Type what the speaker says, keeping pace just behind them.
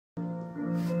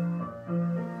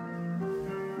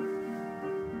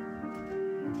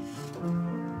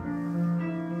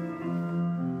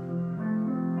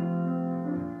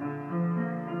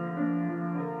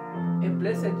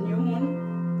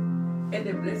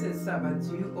and a blessed Sabbath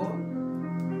to you all.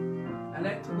 I'd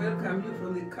like to welcome you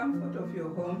from the comfort of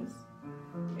your homes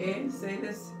and say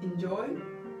let's enjoy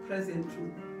present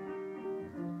truth.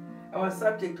 Our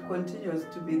subject continues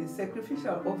to be the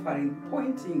sacrificial offering,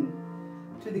 pointing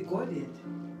to the Godhead.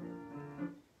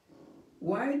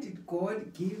 Why did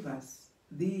God give us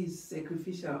these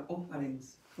sacrificial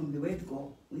offerings from the word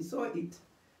go? We saw it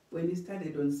when we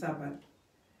studied on Sabbath.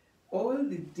 All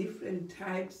the different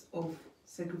types of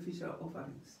sacrificial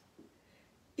offerings.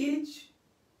 Each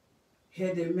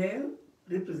had a male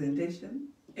representation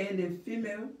and a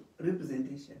female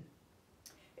representation.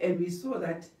 And we saw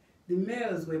that the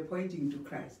males were pointing to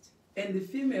Christ, and the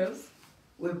females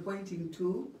were pointing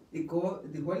to the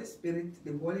Holy Spirit,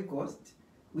 the Holy Ghost,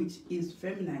 which is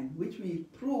feminine, which we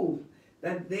prove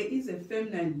that there is a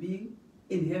feminine being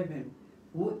in heaven,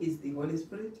 who is the Holy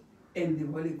Spirit and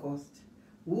the Holy Ghost,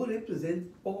 who represents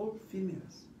all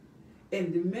females.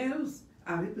 And the males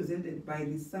are represented by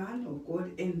the Son of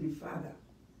God and the Father.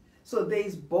 So there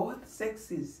is both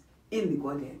sexes in the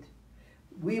Godhead.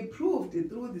 We proved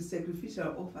through the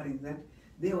sacrificial offering that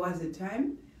there was a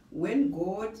time when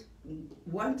God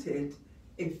wanted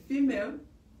a female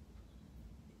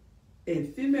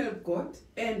goat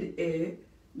and a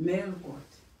male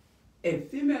goat. A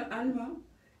female animal,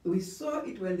 we saw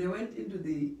it when they went into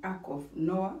the Ark of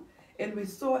Noah, and we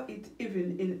saw it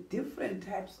even in different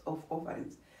types of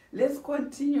offerings. Let's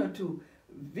continue to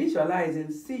visualize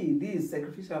and see these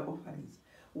sacrificial offerings.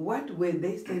 What were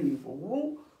they standing for?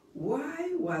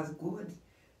 Why was God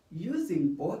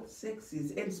using both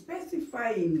sexes and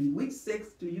specifying which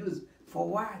sex to use for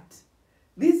what?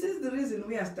 This is the reason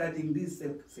we are studying these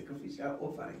sacrificial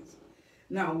offerings.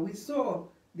 Now, we saw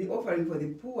the offering for the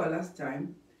poor last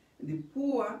time. The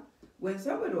poor, when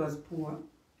somebody was poor,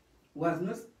 was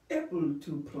not able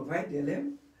to provide a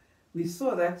lamb, we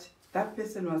saw that that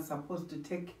person was supposed to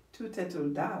take 2 turtle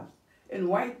doves. And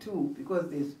why 2? Because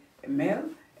there's a male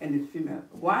and a female.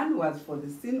 One was for the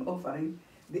sin offering,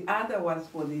 the other was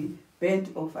for the burnt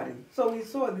offering. So we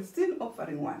saw the sin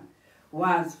offering one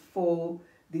was for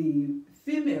the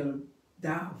female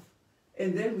dove,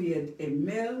 and then we had a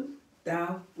male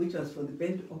dove which was for the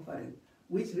burnt offering,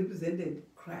 which represented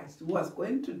Christ, who was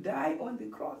going to die on the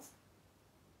cross.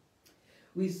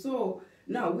 We saw,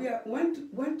 now we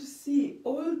want to see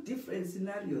all different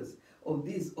scenarios of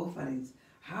these offerings,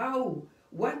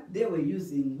 what they were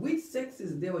using, which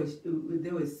sexes they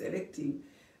were selecting.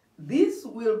 This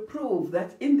will prove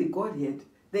that in the Godhead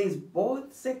there is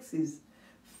both sexes,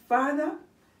 Father,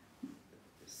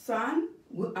 Son,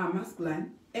 who are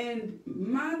masculine, and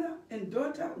mother and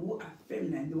daughter, who are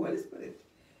feminine, the Holy Spirit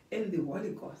and the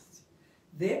Holy Ghost.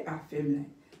 They are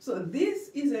feminine. So this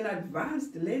is an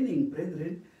advanced learning,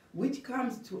 brethren, which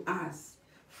comes to us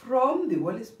from the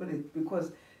Holy Spirit,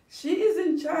 because she is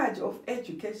in charge of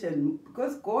education,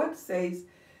 because God says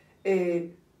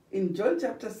in John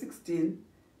chapter 16,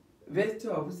 verse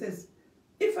 12, it says,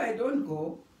 if I don't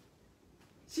go,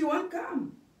 she won't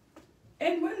come.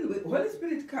 And when the Holy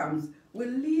Spirit comes, will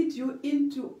lead you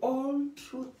into all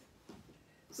truth.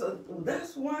 So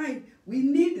that's why we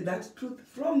need that truth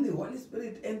from the Holy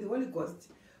Spirit and the Holy Ghost,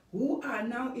 who are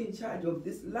now in charge of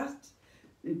this last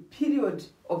period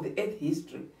of the earth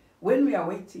history, when we are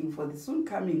waiting for the soon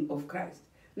coming of Christ.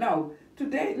 Now,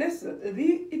 today, let's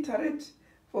reiterate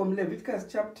from Leviticus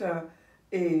chapter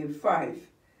 5,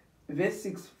 verse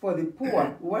 6, for the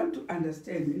poor. We want to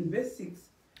understand in verse 6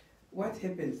 what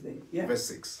happens there. Yeah? Verse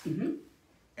 6.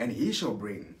 And he shall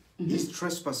bring his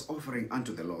trespass offering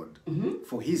unto the Lord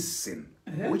for his sin,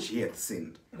 which he hath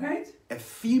sinned. Right? A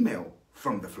female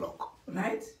from the flock.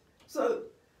 Right? So,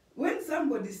 when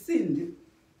somebody sinned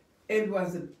and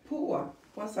was poor,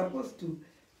 was supposed to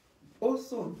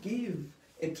also give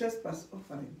a trespass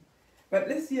offering. But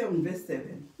let's hear in verse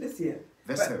 7. Let's hear.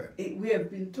 Verse 7. We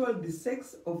have been told the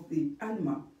sex of the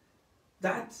animal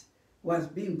that was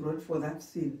being brought for that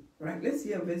sin. Right? Let's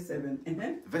hear verse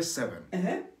 7. Verse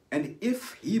 7. And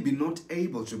if he be not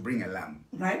able to bring a lamb,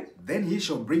 right, then he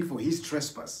shall bring for his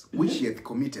trespass, which he hath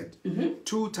committed,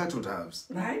 2 turtle doves,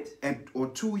 right, or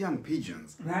 2 young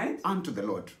pigeons, right, unto the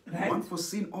Lord, right, one for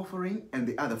sin offering and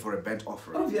the other for a burnt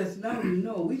offering. Obviously, now we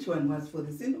know which one was for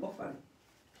the sin offering.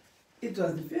 It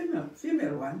was the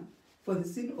female one for the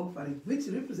sin offering, which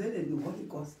represented the Holy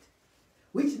Ghost,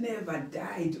 which never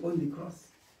died on the cross.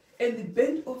 And the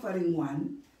burnt offering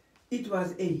one, it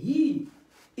was a he.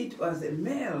 It was a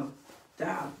male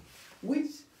dove,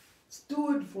 which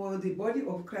stood for the body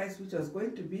of Christ, which was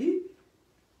going to be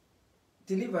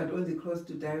delivered on the cross,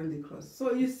 to die on the cross.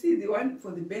 So you see, the one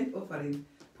for the burnt offering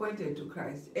pointed to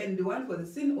Christ, and the one for the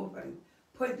sin offering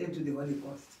pointed to the Holy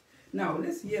Ghost. Now,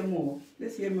 let's hear more.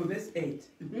 Let's hear more. Verse 8.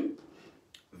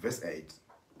 Verse 8.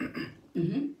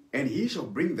 And he shall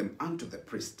bring them unto the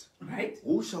priest, Right.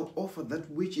 who shall offer that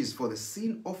which is for the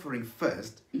sin offering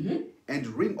first, and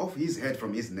wring off his head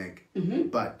from his neck,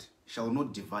 but shall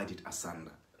not divide it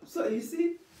asunder. So you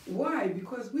see, why?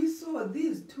 Because we saw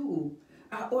these two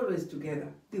are always together.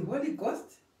 The Holy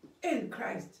Ghost and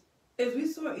Christ. As we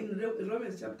saw in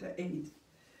Romans chapter 8,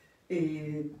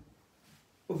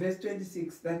 verse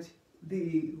 26, that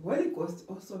the Holy Ghost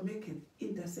also maketh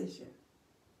intercession.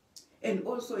 And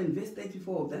also in verse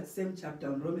 34 of that same chapter,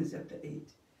 on Romans chapter 8,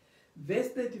 verse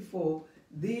 34,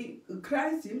 the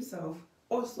Christ himself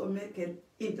also maketh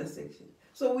intercession.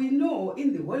 So we know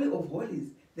in the Holy of Holies,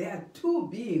 there are two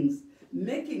beings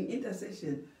making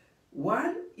intercession.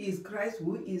 One is Christ,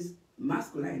 who is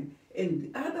masculine, and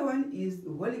the other one is the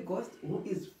Holy Ghost, who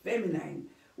is feminine.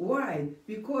 Why?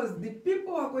 Because the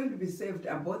people who are going to be saved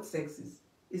are both sexes.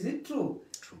 Is it true?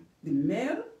 True. The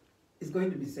male is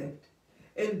going to be saved,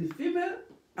 and the female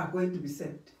are going to be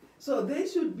saved. So there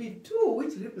should be two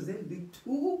which represent the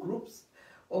two groups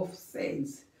of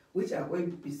saints which are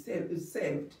going to be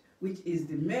saved, which is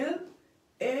the male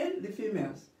and the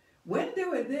females. When they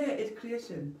were there at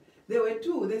creation, there were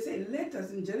two. They say, let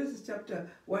us, in Genesis chapter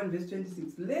 1, verse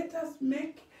 26, let us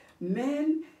make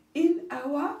man in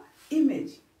our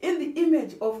image. In the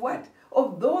image of what?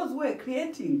 Of those who were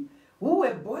creating, who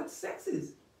were both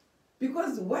sexes.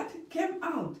 Because what came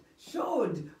out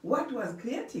showed what was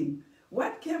creating.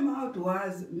 What came out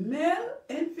was male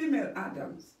and female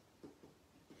Adams,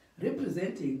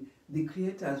 representing the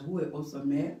creators who were also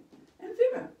male and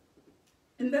female.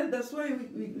 And that's why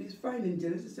we find in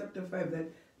Genesis chapter 5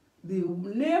 that the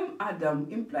name Adam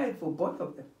implied for both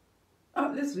of them.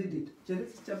 Let's read it.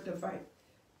 Genesis chapter 5.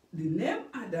 The name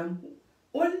Adam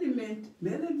only meant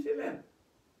male and female.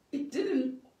 It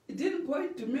didn't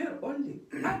point to male only.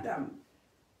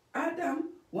 Adam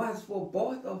was for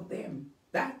both of them.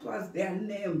 That was their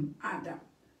name, Adam.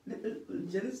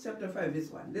 Genesis chapter 5, verse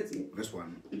 1. Let's see. Verse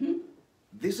 1.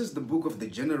 This is the book of the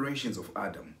generations of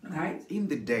Adam. Right. In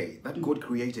the day that God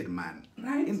created man,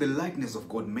 Right. in the likeness of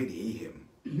God made he him.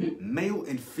 Male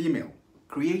and female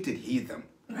created he them.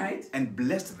 Right. And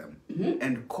blessed them,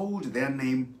 and called their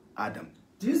name Adam.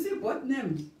 Do you see both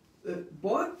names?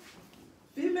 Both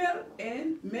female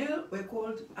and male were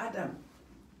called Adam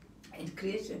at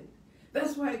creation.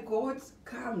 That's why God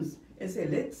comes and says,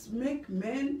 let's make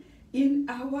man in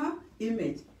our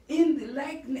image, in the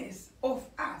likeness of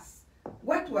us.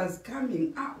 What was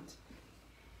coming out?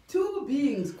 Two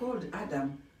beings called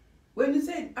Adam. When you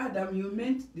said Adam, you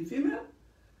meant the female,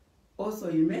 also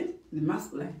you meant the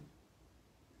masculine.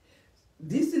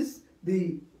 This is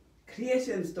the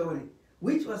creation story,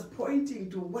 which was pointing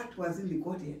to what was in the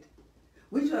Godhead,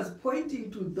 which was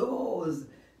pointing to those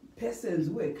persons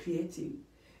who were creating.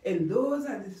 And those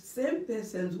are the same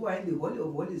persons who are in the Holy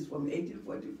of Holies from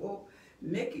 1844,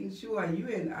 making sure you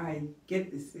and I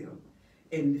get the seal.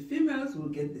 And the females will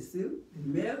get the seal, the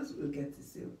males will get the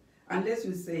seal. Unless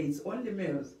you say it's only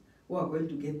males who are going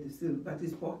to get the seal, but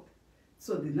it's both.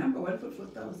 So the number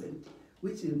 144,000,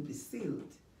 which will be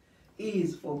sealed,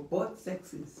 is for both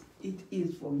sexes. It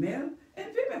is for male and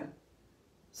female.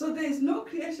 So there is no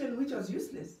creation which was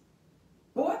useless.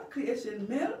 Both creation,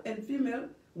 male and female,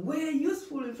 were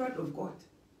useful in front of God.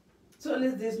 So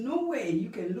there's no way you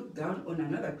can look down on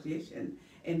another creation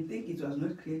and think it was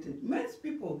not created. Most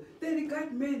people, they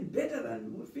regard men better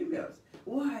than females.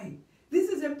 Why? This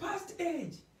is a past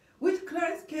age, which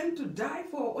Christ came to die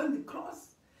for on the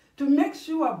cross, to make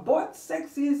sure both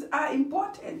sexes are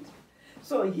important.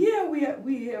 So here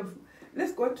we have,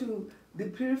 let's go to the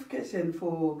purification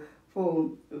for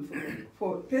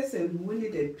person who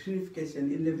needed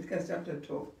purification in Leviticus chapter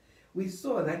 12. We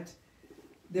saw that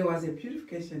there was a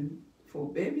purification for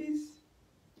babies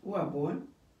who are born.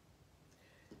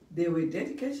 There were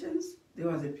dedications. There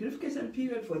was a purification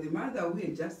period for the mother who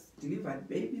had just delivered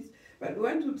babies. But we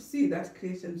want to see that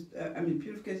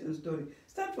purification story.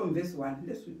 Start from verse 1.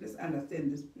 Let's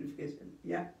understand this purification.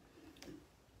 Yeah.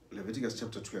 Leviticus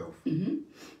chapter 12,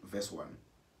 verse 1.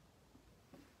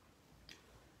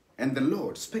 And the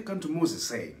Lord spake unto Moses,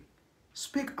 saying,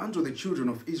 Speak unto the children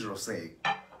of Israel, saying,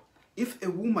 If a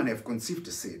woman have conceived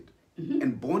a seed,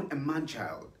 and born a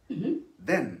man-child,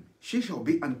 then she shall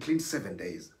be unclean 7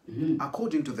 days,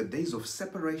 according to the days of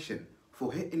separation,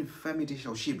 for her infirmity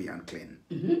shall she be unclean.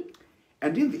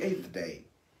 And in the 8th day,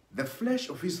 the flesh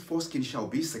of his foreskin shall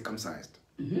be circumcised,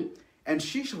 and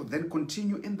she shall then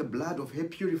continue in the blood of her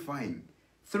purifying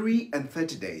 33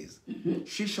 days.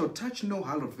 She shall touch no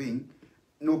hallowed thing,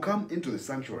 nor come into the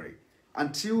sanctuary,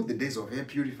 until the days of her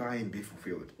purifying be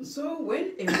fulfilled. So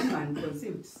when a woman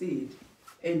conceived seed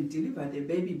and delivered a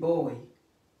baby boy,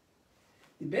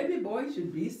 the baby boy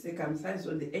should be circumcised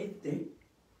on the 8th day.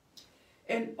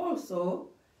 And also,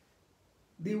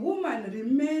 the woman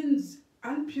remains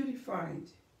unpurified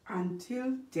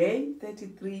until day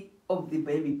 33 of the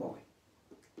baby boy.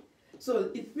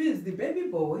 So it means the baby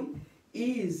boy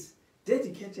is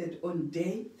dedicated on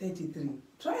day 33.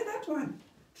 Try that one.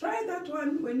 Try that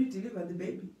one when you deliver the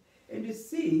baby. And you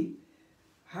see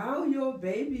how your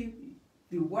baby,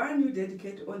 the one you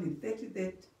dedicate on the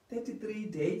 33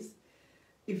 days,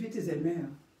 if it is a male,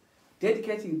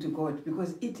 dedicating to God,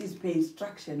 because it is per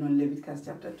instruction on Leviticus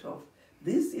chapter 12.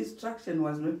 This instruction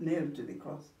was not nailed to the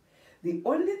cross. The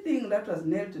only thing that was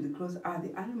nailed to the cross are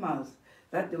the animals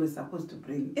that they were supposed to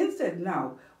bring. Instead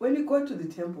now, when we go to the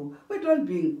temple, we don't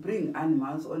bring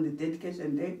animals on the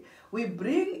dedication day. We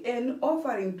bring an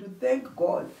offering to thank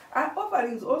God. Are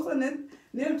offerings also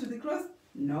nailed to the cross?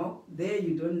 No, there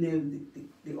you don't nail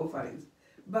the offerings.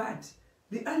 But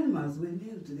the animals were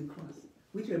nailed to the cross,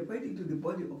 which were pointing to the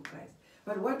body of Christ.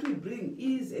 But what we bring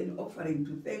is an offering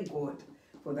to thank God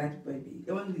for that baby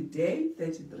on the day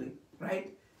 33,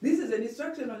 right? This is an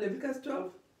instruction on Leviticus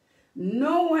 12.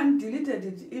 No one deleted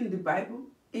it in the Bible.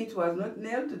 It was not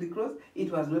nailed to the cross.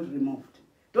 It was not removed.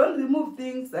 Don't remove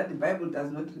things that the Bible does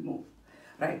not remove.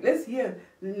 Right, let's hear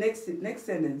the next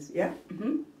sentence, yeah?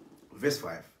 Mm-hmm. Verse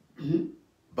 5. Mm-hmm.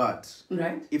 But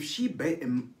right, if she bear a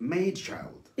maid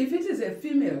child. If it is a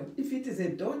female, if it is a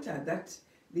daughter that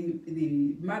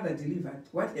the mother delivered,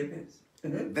 what happens?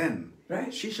 Then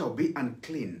right, she shall be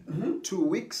unclean 2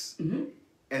 weeks,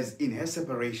 as in her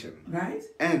separation. Right.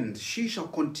 And she shall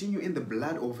continue in the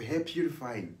blood of her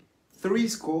purifying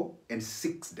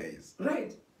 66 days.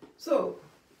 Right. So,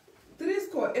 a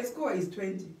score is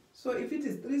 20. So if it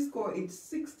is 3 it's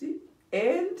 60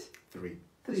 and 3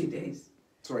 days.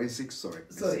 Sorry, 6, sorry.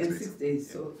 So in 6 days.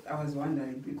 Yeah. So I was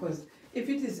wondering, because if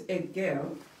it is a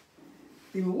girl,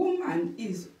 the woman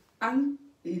is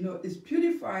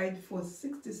purified for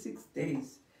 66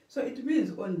 days. So it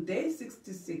means on day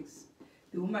 66,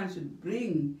 the woman should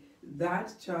bring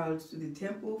that child to the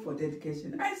temple for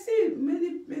dedication. I see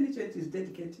many churches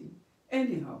dedicating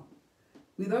anyhow,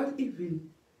 without even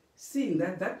seeing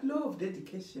that law of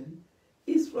dedication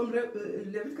is from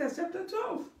Leviticus chapter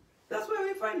 12. That's where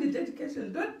we find the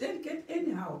dedication. Don't dedicate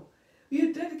anyhow.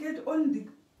 You dedicate on the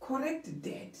correct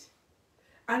date.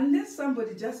 Unless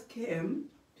somebody just came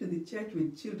to the church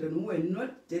with children who were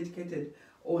not dedicated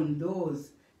on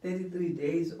those 33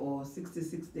 days or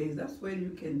 66 days, that's when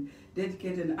you can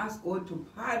dedicate and ask God to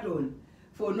pardon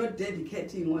for not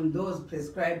dedicating on those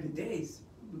prescribed days.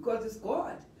 Because it's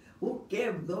God who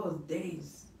gave those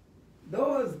days.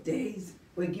 Those days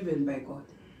were given by God.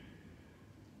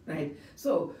 Right?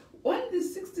 So, on the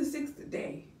 66th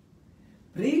day,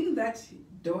 bring that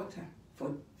daughter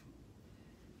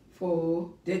for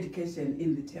dedication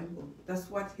in the temple. That's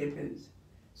what happens.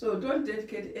 So don't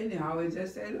dedicate anyhow and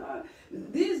just say, oh,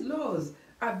 these laws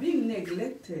are being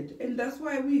neglected. And that's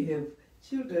why we have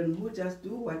children who just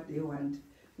do what they want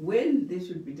when they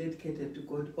should be dedicated to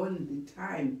God on the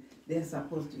time they're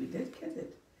supposed to be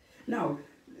dedicated. Now,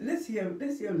 let's hear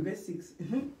on verse 6.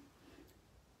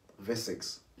 Verse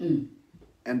 6.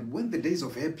 And when the days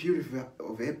of her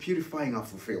purifying are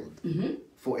fulfilled,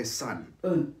 for a son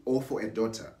or for a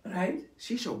daughter, right,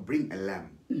 she shall bring a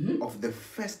lamb of the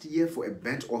first year for a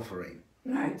burnt offering.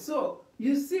 Right. So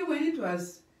you see, when it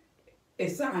was a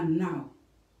son now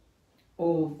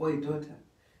or for a daughter,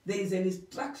 there is an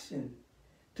instruction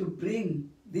to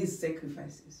bring these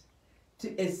sacrifices,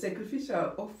 to a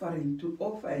sacrificial offering to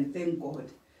offer and thank God.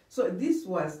 So this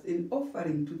was an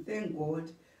offering to thank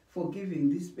God for giving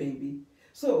this baby.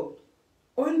 So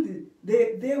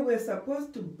they were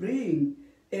supposed to bring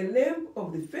a lamb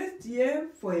of the first year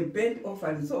for a burnt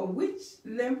offering. So which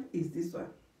lamb is this one?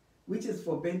 Which is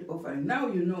for burnt offering. Now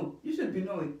you know. You should be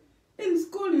knowing. In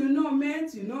school you know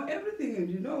maths, you know everything, and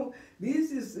you know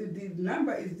this is the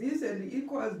number is this and it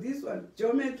equals this one,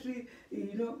 geometry,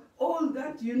 you know, all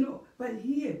that you know. But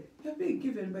here you're being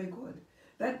given by God.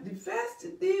 That the first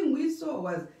thing we saw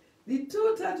was the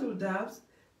 2 turtle doves,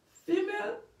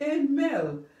 female and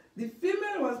male. The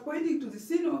female was pointing to the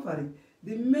sin offering.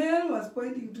 The male was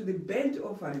pointing to the burnt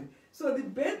offering. So the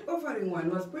burnt offering one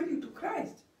was pointing to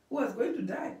Christ, who was going to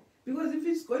die. Because if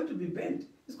it's going to be burnt,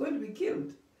 it's going to be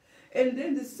killed. And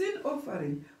then the sin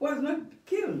offering was not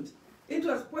killed. It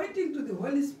was pointing to the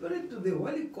Holy Spirit, to the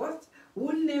Holy Ghost,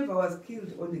 who never was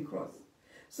killed on the cross.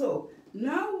 So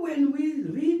now when we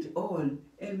read on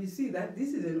and we see that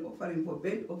this is an offering for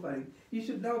burnt offering, you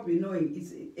should now be knowing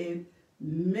it's a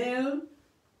male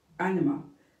animal.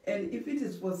 And if it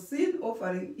is for sin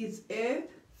offering, it's a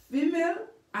female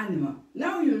animal.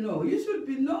 Now you know. You should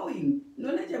be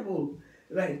knowledgeable.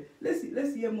 Right. Let's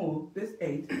hear more. Verse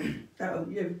 8.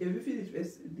 Have you finished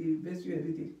the verse you are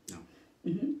reading? No.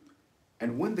 Mm-hmm.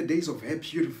 And when the days of her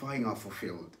purifying are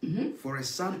fulfilled, Mm-hmm. for a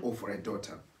son or for a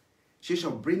daughter, she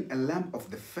shall bring a lamb of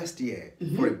the first year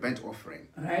Mm-hmm. for a burnt offering,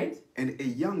 Right. and a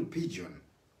young pigeon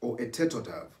or a turtle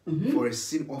dove Mm-hmm. for a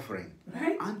sin offering,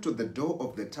 Right. unto the door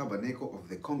of the tabernacle of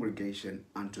the congregation,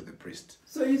 unto the priest.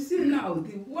 So you see now,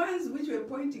 the ones which were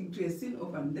pointing to a sin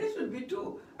offering, there should be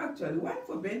two, actually. One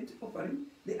for burnt offering,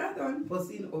 the other one for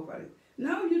sin offering.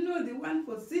 Now you know the one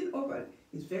for sin offering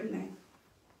is feminine.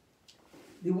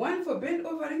 The one for burnt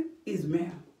offering is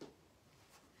male.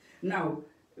 Now,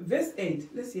 verse 8.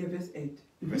 Let's hear verse 8.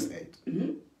 Verse 8.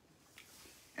 Mm-hmm.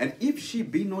 And if she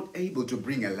be not able to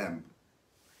bring a lamb,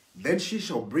 then she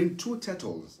shall bring 2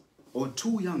 turtles or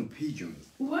 2 young pigeons.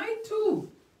 Why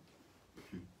two?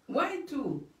 Why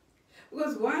two?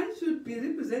 Because one should be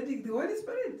representing the Holy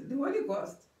Spirit, the Holy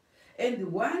Ghost.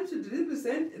 And one should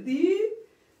represent the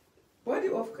body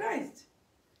of Christ.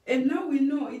 And now we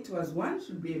know it was one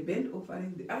should be a burnt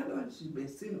offering, the other one should be a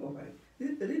sin offering.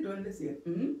 Read on, let's hear.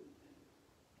 Mm-hmm.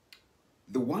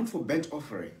 The one for burnt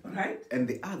offering, Right? and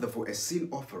the other for a sin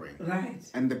offering. Right.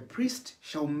 And the priest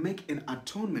shall make an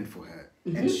atonement for her,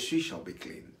 Mm-hmm. and she shall be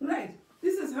clean. Right.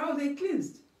 This is how they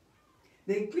cleansed.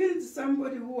 They cleansed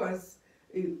somebody who was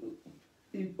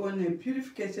on a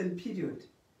purification period.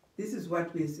 This is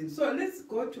what we're seeing. So let's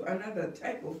go to another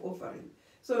type of offering.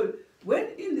 So when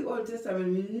in the Old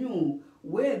Testament we knew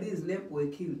where these lambs were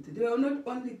killed, they were not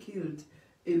only killed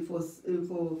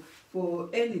for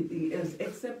anything else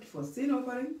except for sin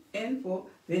offering and for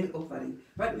burnt offering.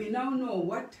 But we now know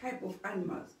what type of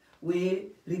animals were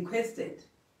requested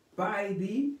by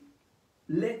the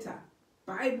letter,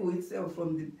 Bible itself,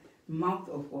 from the mouth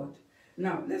of God.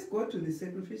 Now, let's go to the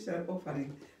sacrificial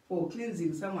offering for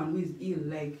cleansing someone who is ill,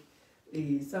 like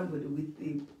somebody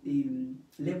with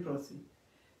leprosy.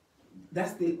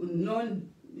 That's the known,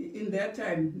 in their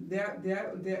time,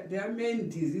 their main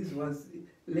disease was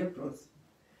leprosy.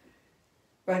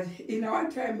 But in our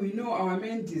time, we know our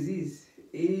main disease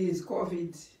is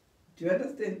COVID. Do you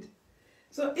understand?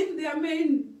 So in their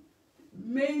main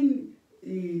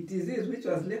disease, which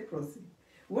was leprosy,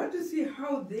 we want to see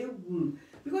how they will,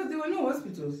 because there were no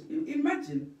hospitals.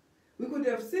 Imagine, we could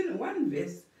have seen one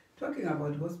verse talking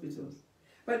about hospitals,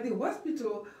 but the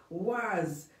hospital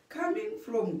was coming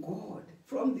from God,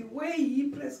 from the way He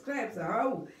prescribes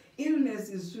how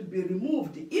illnesses should be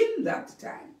removed in that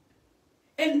time.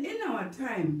 And in our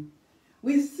time,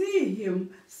 we see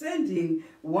Him sending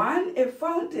a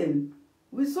fountain.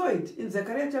 We saw it in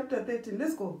Zechariah chapter 13.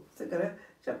 Let's go. Zechariah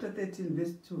chapter 13,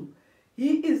 verse 2.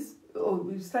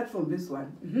 We start from verse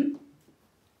 1. Mm-hmm.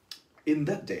 In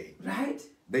that day, Right?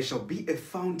 there shall be a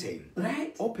fountain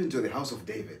Right? open to the house of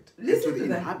David, Listen and to to the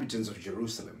that. inhabitants of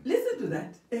Jerusalem, Listen to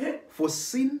that. for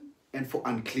sin and for Do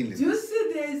you uncleanness.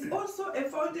 see there is also a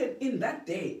fountain in that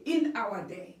day, in our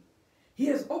day? He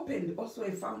has opened also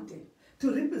a fountain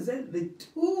to represent the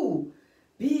two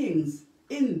beings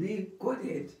in the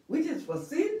Godhead, which is for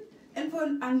sin and for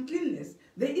uncleanness.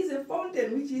 There is a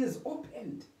fountain which He has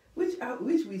opened, which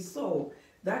we saw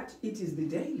that it is the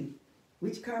daily,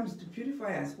 which comes to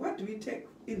purify us. What do we take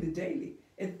in the daily?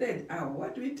 A third hour.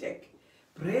 What do we take?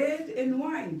 Bread and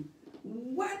wine.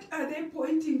 What are they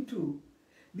pointing to?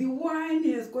 The wine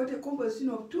has got a composition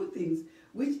of two things,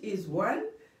 which is one,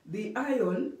 the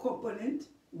iron component,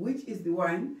 which is the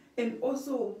wine, and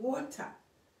also water.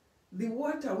 The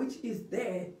water which is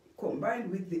there combined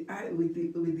with the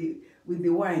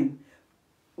wine.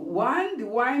 The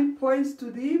wine points to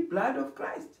the blood of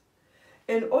Christ.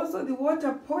 And also the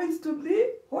water points to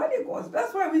the Holy Ghost.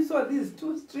 That's why we saw these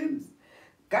two streams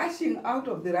gushing out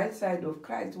of the right side of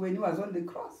Christ when He was on the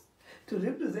cross, to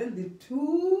represent the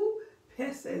two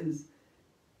persons,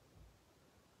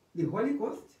 the Holy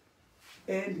Ghost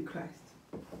and Christ,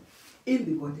 in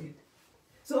the Godhead.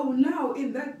 So now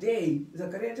in that day,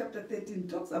 Zechariah chapter 13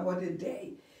 talks about a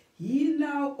day. He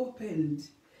now opened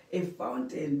a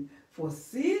fountain for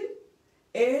sin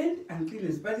and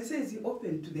uncleanness. But He says He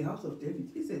opened to the house of David.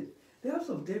 He said, the house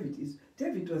of David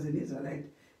was an Israelite.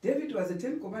 David was a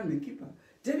Ten Commandment keeper.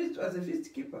 David was a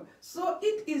feast keeper. So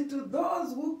it is to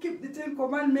those who keep the Ten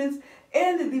Commandments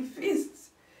and the feasts.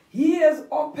 He has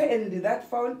opened that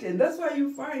fountain. That's why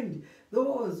you find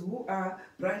those who are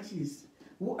branches,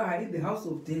 who are in the house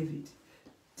of David,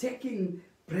 taking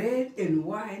bread and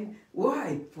wine.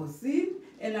 Why? For sin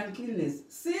and uncleanness.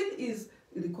 Sin is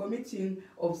the committing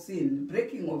of sin,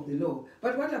 breaking of the law.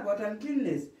 But what about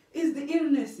uncleanness? Is the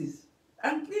illnesses.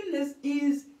 Uncleanness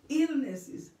is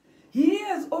illnesses. He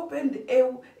has opened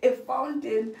a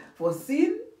fountain for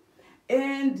sin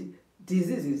and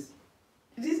diseases.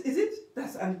 Is it?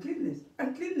 That's uncleanness.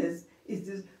 Uncleanness is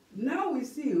this. Now we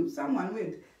see someone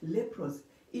with leprosy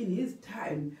in his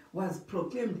time was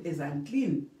proclaimed as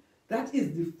unclean. That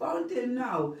is the fountain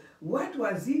now. What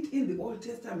was it in the Old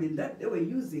Testament that they were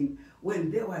using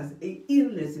when there was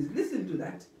illnesses? Listen to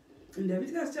that. In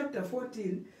Leviticus chapter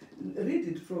 14, read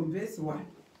it from verse 1.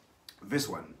 Verse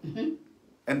 1.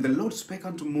 And the Lord spake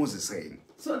unto Moses, saying,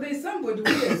 So there's somebody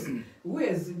who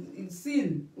has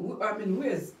sin, who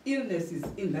has illnesses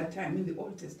in that time in the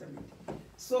Old Testament.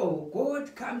 So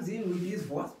God comes in with his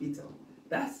hospital.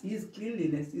 That's his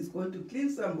cleanliness. He's going to clean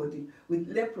somebody with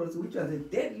leprosy, which was a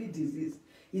deadly disease.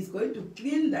 He's going to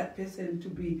clean that person to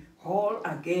be whole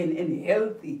again and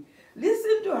healthy.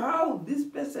 Listen to how this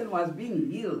person was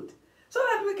being healed, so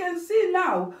that we can see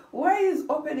now why he's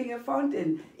opening a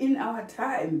fountain in our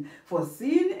time for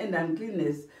sin and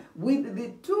uncleanness, with the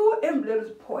two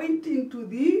emblems pointing to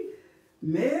the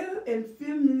male and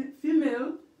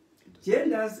female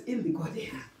genders in the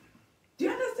Godhead. Do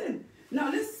you understand? Now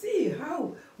let's see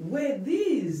how were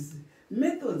these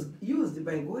methods used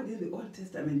by God in the Old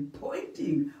Testament,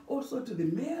 pointing also to the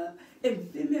male and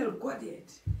female Godhead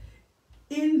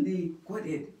in the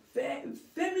Godhead.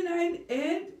 Feminine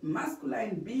and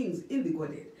masculine beings in the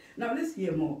Godhead. Now let's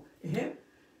hear more.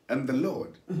 And the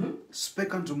Lord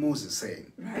spake unto Moses,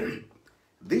 saying, Right.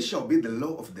 This shall be the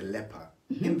law of the leper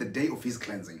in the day of his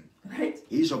cleansing. Right.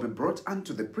 He shall be brought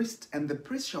unto the priest, and the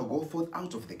priest shall go forth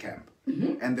out of the camp.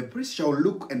 And the priest shall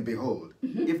look and behold,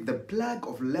 if the plague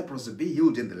of leprosy be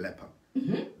healed in the leper.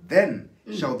 Then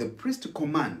shall the priest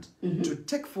command to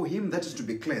take for him that is to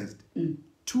be cleansed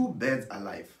 2 birds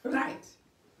alive. Right.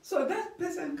 So that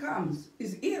person comes,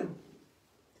 is ill,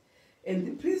 and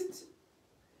the priest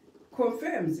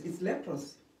confirms it's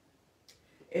leprosy.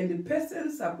 And the person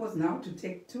is supposed now to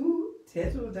take 2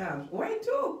 turtle doves. Why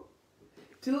 2?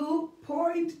 To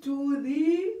point to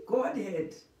the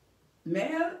Godhead,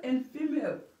 male and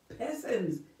female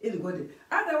persons in the Godhead.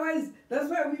 Otherwise, that's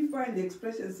why we find the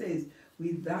expression says,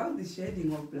 without the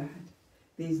shedding of blood,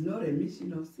 there is no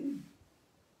remission of sin.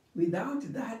 Without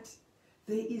that,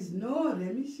 there is no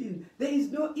remission. There is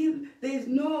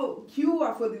no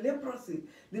cure for the leprosy.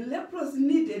 The leprosy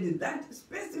needed that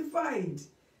specified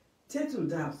turtle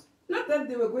doves. Not that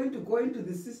they were going to go into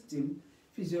the system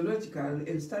physiological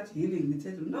and start healing the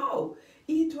turtle. No,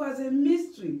 it was a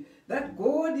mystery that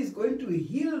God is going to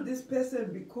heal this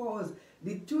person because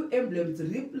the 2 emblems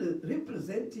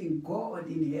representing God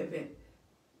in heaven,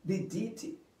 the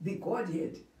deity, the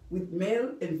Godhead, with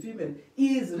male and female,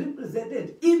 is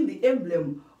represented in the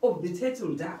emblem of the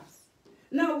turtle doves.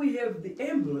 Now we have the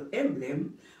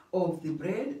emblem of the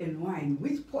bread and wine,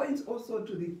 which points also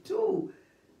to the 2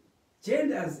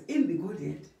 genders in the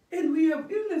Godhead. And we have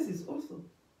illnesses also.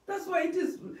 That's why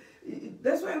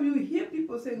we hear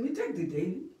people saying, we take the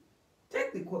daily,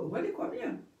 take the Holy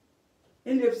Communion.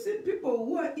 And you've seen people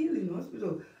who are ill in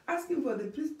hospital asking for the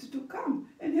priest to come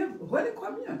and have Holy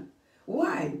Communion.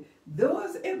 Why?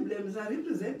 Those emblems are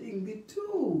representing the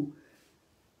 2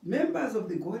 members of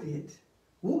the Godhead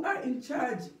who are in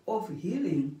charge of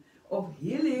healing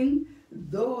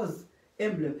those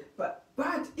emblems.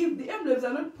 But if the emblems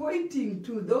are not pointing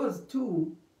to those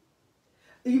 2,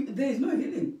 there is no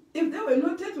healing. If there were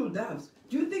no turtle doves,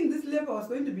 do you think this leper was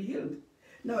going to be healed?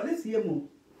 Now let's hear more.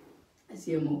 Let's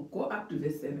hear more. Go up to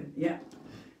verse 7. Yeah.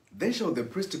 Then shall the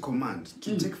priest command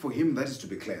to take for him that is to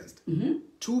be cleansed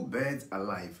 2 birds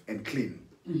alive and clean,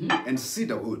 and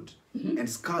cedar wood, and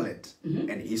scarlet,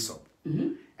 and hyssop.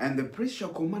 And the priest shall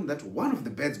command that one of the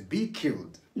birds be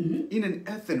killed in an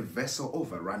earthen vessel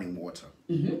over running water.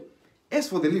 As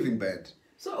for the living bird,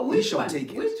 so which one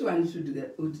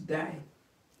would die?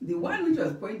 The one which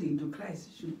was pointing to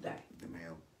Christ should die. The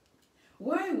male.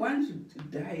 Why one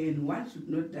should die and one should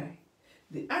not die?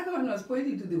 The other one was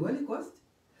pointing to the Holy Ghost,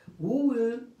 who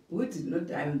did not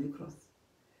die on the cross,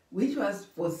 which was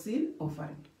for sin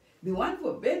offering. The one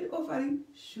for burnt offering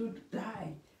should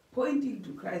die, pointing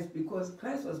to Christ, because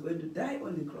Christ was going to die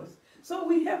on the cross. So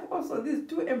we have also these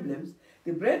 2 emblems,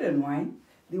 the bread and wine.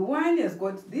 The wine has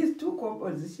got these 2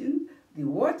 compositions, the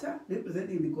water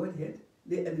representing the Godhead,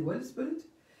 the Holy Spirit,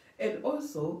 and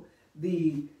also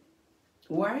the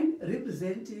wine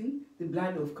representing the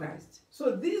blood of Christ.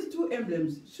 So these 2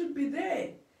 emblems should be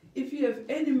there. If you have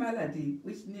any malady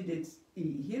which needed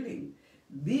healing,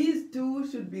 these 2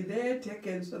 should be there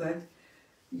taken so that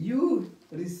you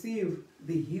receive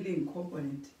the healing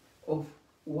component of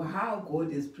how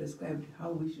God has prescribed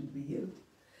how we should be healed.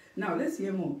 Now let's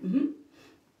hear more.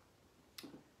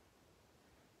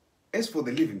 As for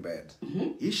the living bed,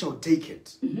 he shall take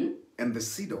it, and the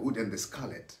cedar wood, and the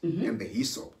scarlet, and the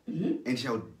hyssop, and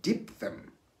shall dip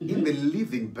them in the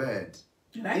living bed,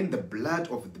 Right. in the blood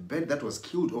of the bed that was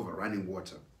killed over running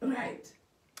water. Right.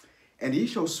 And he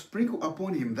shall sprinkle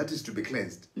upon him that is to be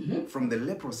cleansed from the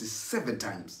leprosy 7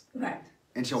 times, Right.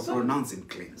 and shall So- pronounce him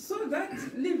clean. So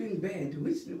that living bed,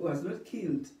 which was not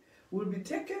killed, will be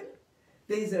taken.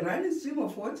 There is a running stream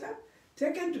of water,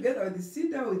 taken together with the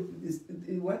cedar, with this,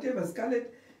 whatever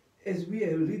scarlet, as we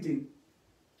are reading.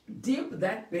 Dip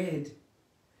that bed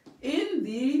in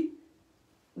the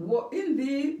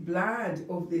blood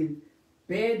of the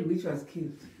bed which was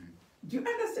killed. Do you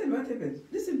understand what happened?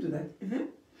 Listen to that.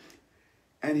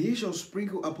 And he shall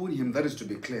sprinkle upon him that is to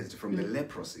be cleansed from the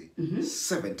leprosy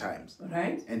 7 times,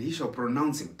 Right? and he shall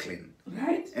pronounce him clean,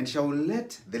 Right? and shall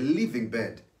let the living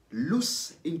bed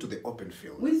loose into the open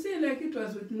field. We see like it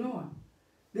was with Noah.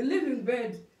 The living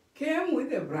bed came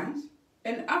with a branch,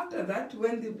 and after that,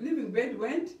 when the living bed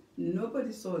went,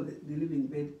 nobody saw the living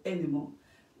bed anymore,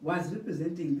 was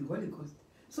representing the Holy Ghost.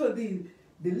 So the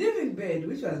living bed,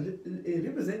 which was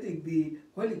representing the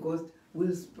Holy Ghost, will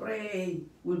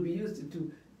be used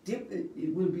to dip,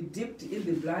 it will be dipped in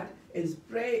the blood and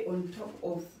sprinkle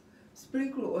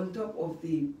on top of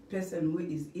the person who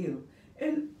is ill.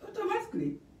 And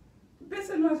automatically, the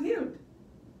person was healed.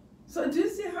 So do you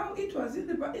see how it was in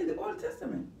the Old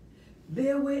Testament?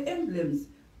 There were emblems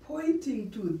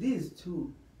pointing to these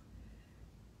two.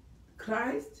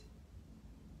 Christ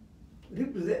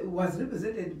was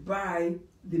represented by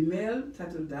the male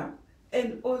turtle dove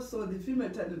and also the female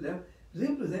turtle dove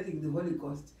representing the Holy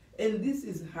Ghost. And this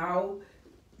is how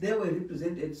they were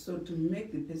represented, so to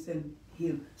make the person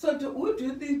heal. So who do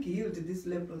you think healed this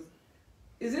leprosy?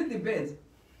 Is it the bed?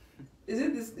 Is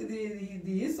it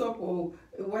the hyssop or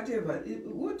whatever?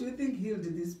 Who do you think healed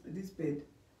this bed?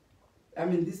 I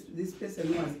mean, this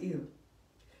person who was ill.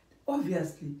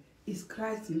 Obviously, it's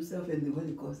Christ himself and the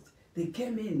Holy Ghost. They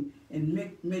came in and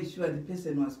made sure the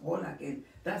person was whole again.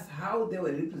 That's how they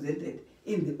were represented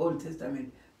in the Old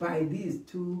Testament, by these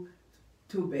two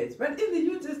beds. But in the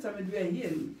New Testament, we are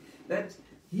hearing that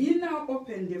he now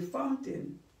opened a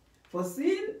fountain for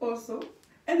sin also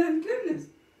and uncleanness.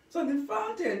 So the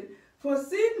fountain for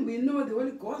sin, we know the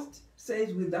Holy Ghost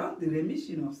says, without the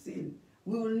remission of sin,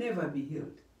 we will never be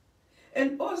healed.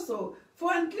 And also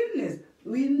for uncleanness,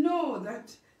 we know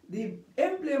that the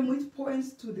emblem which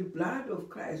points to the blood of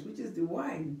Christ, which is the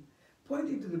wine,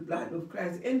 pointing to the blood of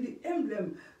Christ, and the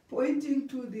emblem pointing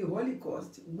to the Holy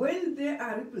Ghost, when they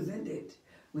are represented,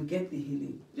 we get the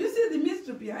healing. You see the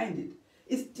mystery behind it.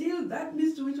 It's still that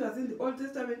mystery which was in the Old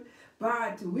Testament,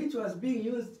 but which was being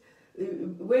used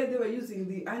where they were using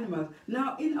the animals.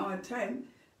 Now, in our time,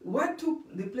 what took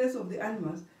the place of the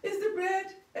animals is the bread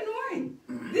and wine.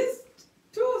 These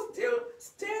two still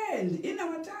stand in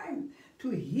our time to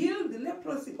heal the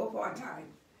leprosy of our time.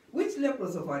 Which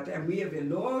leprosy of our time? We have a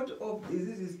lot of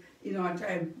diseases in our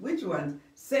time. Which ones?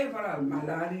 Several.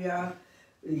 Malaria,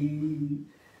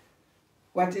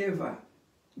 whatever,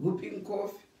 whooping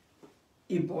cough,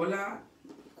 Ebola,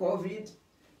 COVID,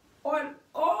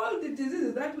 all the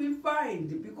diseases that we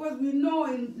find, because we know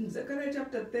in Zechariah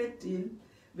chapter 13,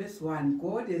 verse 1,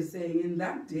 God is saying, in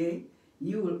that day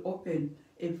you will open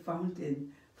a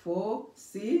fountain for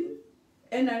sin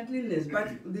and uncleanness.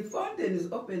 But the fountain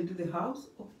is open to the house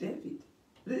of David.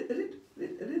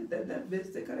 Read that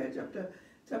verse, Zechariah chapter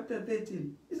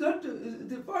 13. It's not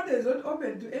the fountain is not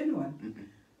open to anyone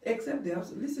except the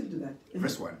house. Listen to that.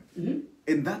 Verse 1.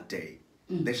 In that day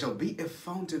there shall be a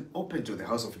fountain open to the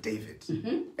house of David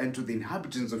and to the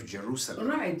inhabitants of Jerusalem.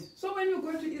 Right. So when you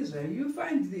go to Israel, you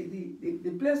find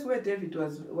the place where David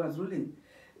was ruling.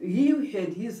 He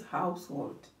had his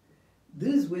household.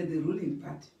 These were the ruling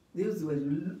part. These were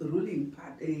the ruling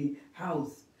part, a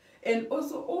house. And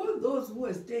also all those who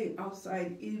were staying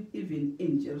outside, even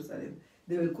in Jerusalem,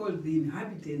 they were called the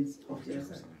inhabitants of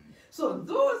Jerusalem. So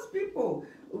those people,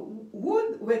 who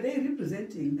were they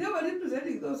representing? They were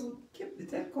representing those who kept the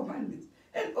 10 Commandments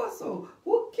and also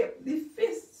who kept the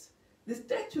feasts, the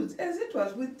statutes, as it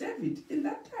was with David in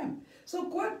that time. So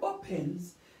God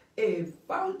opens a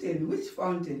fountain. Which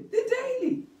fountain? The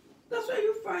daily. That's why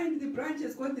you find the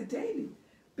branches called the daily.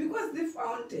 Because the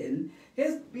fountain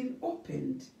has been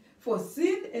opened for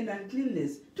sin and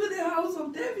uncleanness to the house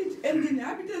of David and the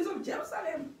inhabitants of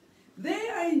Jerusalem. They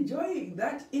are enjoying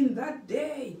that in that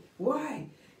day. Why?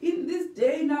 In this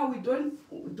day now we don't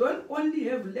only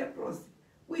have leprosy.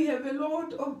 We have a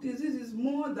lot of diseases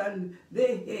more than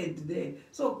they had there.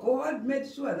 So God made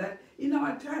sure that in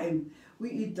our time,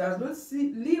 it does not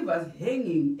leave us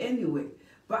hanging anyway,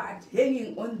 but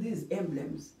hanging on these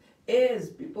emblems as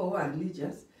people who are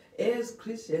religious, as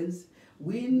Christians,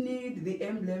 we need the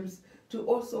emblems to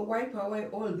also wipe away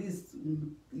all these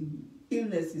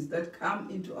illnesses that come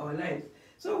into our lives.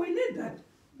 So we need that.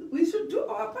 We should do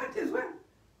our part as well.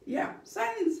 Yeah,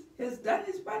 science has done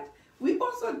its part. We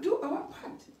also do our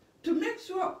part to make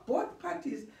sure both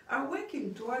parties are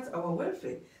working towards our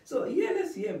welfare. So here,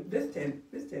 let's hear verse 10.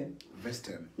 Verse 10. Verse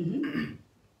 10. Mm-hmm.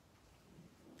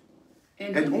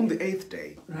 And on the 8th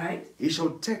day, right, he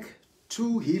shall take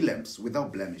 2 he lambs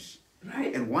without blemish,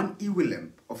 right, and 1 ewe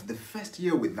lamb of the first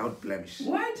year without blemish.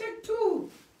 Why take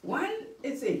 2? One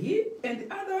is a he and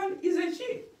the other one is a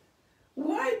she.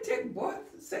 Why take both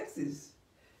sexes?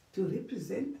 To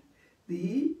represent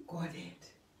the Godhead.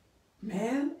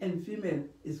 Male and female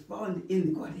is found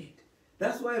in the Godhead.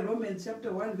 That's why Romans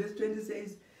chapter 1 verse 20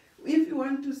 says, if you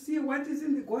want to see what is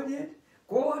in the Godhead,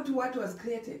 go to what was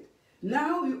created.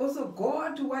 Now you also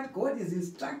go to what God is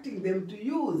instructing them to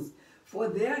use for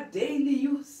their daily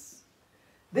use.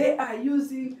 They are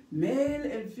using male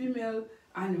and female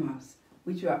animals,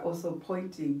 which are also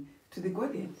pointing to the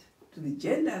Godhead, to the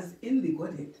genders in the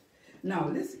Godhead. Now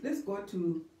let's go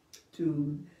to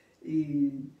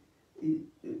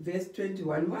verse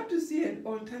 21. We want to see an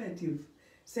alternative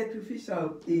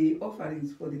sacrificial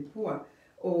offerings for the poor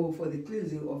or for the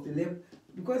cleansing of the lamb,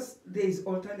 because there is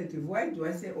alternative. Why do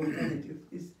I say alternative?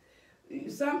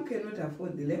 Some cannot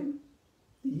afford the lamb,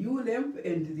 the ewe lamb,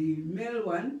 and the male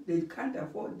one they can't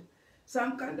afford.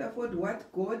 Some can't afford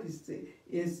what God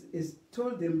is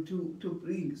told them to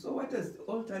bring. So what is the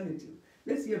alternative?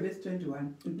 Let's hear verse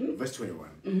 21. Mm-hmm. Verse 21.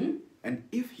 Mm-hmm. And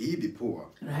if he be poor,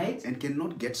 right, and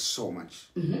cannot get so much,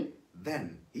 mm-hmm,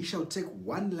 then he shall take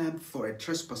 1 lamb for a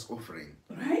trespass offering,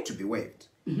 right, to be waved,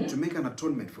 mm-hmm, to make an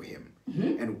atonement for him,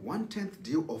 mm-hmm, and 1/10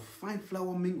 deal of fine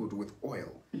flour mingled with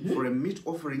oil, mm-hmm, for a meat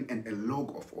offering, and a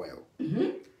log of oil. mm-hmm,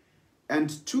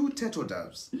 And 2 turtle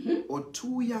doves, mm-hmm, or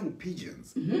 2 young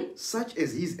pigeons, mm-hmm, such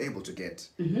as he is able to get.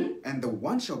 mm-hmm, And the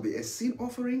one shall be a sin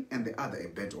offering, and the other a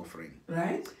burnt offering.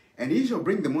 right, And he shall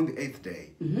bring them on the 8th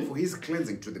day, mm-hmm, for his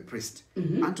cleansing to the priest,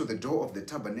 mm-hmm, unto the door of the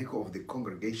tabernacle of the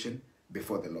congregation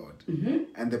before the Lord. mm-hmm.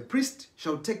 And the priest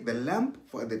shall take the lamb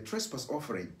for the trespass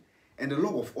offering, and a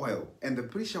log of oil, and the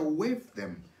priest shall wave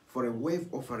them for a wave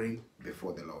offering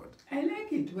before the Lord. I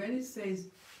like it when it says,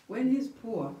 when he's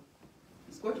poor,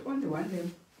 he's got only 1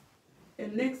 lamb.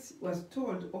 And next was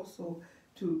told also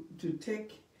to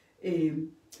take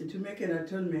to make an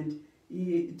atonement,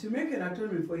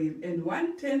 for him, and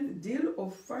 1/10 deal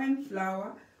of fine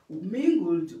flour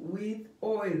mingled with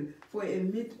oil for a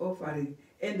meat offering,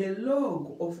 and a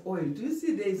log of oil. Do you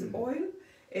see there is oil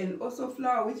and also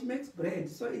flour, which makes bread?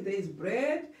 So there is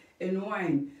bread and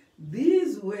wine.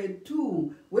 These were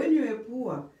 2. When you were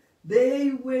poor,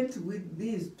 they went with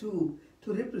these 2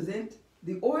 to represent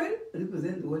the oil,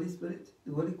 represent the Holy Spirit,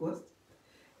 the Holy Ghost,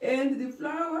 and the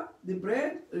flour, the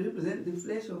bread, represent the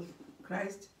flesh of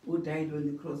Christ who died on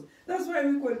the cross. That's why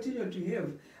we continue to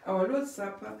have our Lord's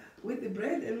Supper with the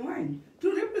bread and wine,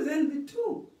 to represent the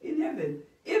 2 in heaven.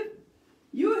 If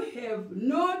you have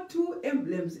no 2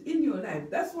 emblems in your life,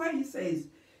 that's why he says,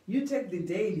 you take the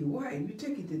daily wine, you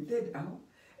take it at 3rd hour,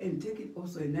 and take it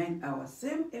also at 9th hour.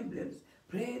 Same emblems,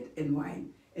 bread and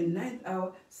wine. And 9th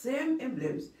hour, same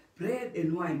emblems, bread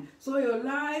and wine. So your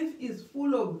life is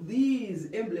full of these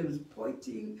emblems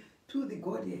pointing to the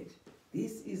Godhead.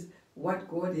 This is what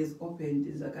God has opened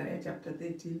in Zechariah chapter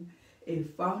 13, a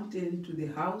fountain to the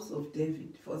house of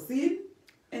David for sin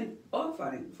and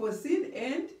offering, for sin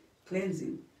and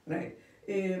cleansing. Right.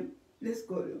 Let's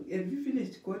go. Have you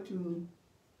finished? Go to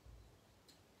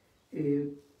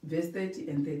verse 30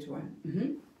 and 31.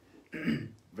 Mm-hmm.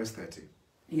 Verse 30.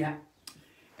 Yeah.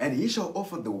 And he shall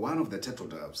offer the one of the turtle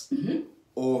doves, Mm-hmm.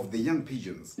 or of the young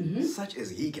pigeons, Mm-hmm. such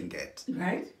as he can get,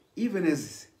 Right. even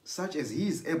as such as he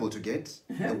is able to get,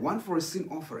 Uh-huh. the one for a sin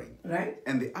offering, Right.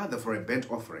 and the other for a burnt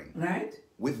offering, Right.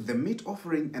 with the meat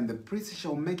offering, and the priest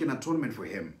shall make an atonement for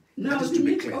him. Now that is the to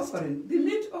be meat cleansed. offering. The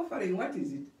meat offering, what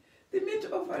is it? The meat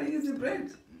offering is the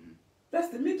bread. That's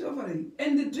the meat offering.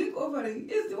 And the drink offering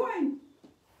is the wine.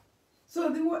 So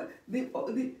the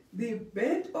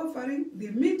burnt offering,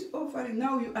 the meat offering,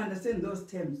 now you understand those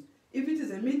terms. If it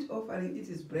is a meat offering, it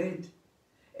is bread.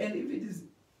 And if it is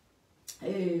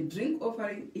a drink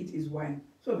offering, it is wine.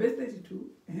 So verse 32.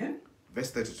 Uh-huh.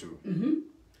 Verse 32. Mm-hmm.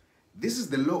 This is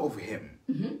the law of him,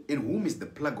 Mm-hmm. in whom is the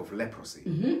plague of leprosy,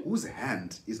 Mm-hmm. whose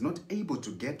hand is not able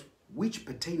to get which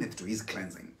pertaineth to his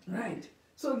cleansing. Right.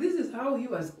 So this is how he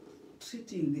was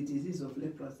treating the disease of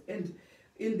leprosy. And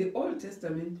in the Old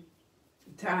Testament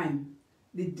time,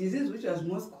 the disease which was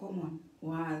most common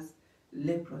was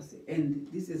leprosy. And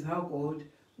this is how God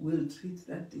will treat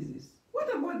that disease.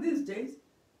 What about these days?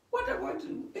 What about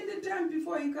in the time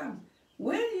before he comes?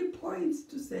 When he points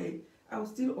to say, I will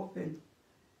still open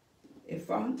a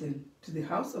fountain to the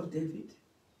house of David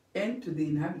and to the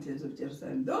inhabitants of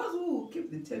Jerusalem, those who will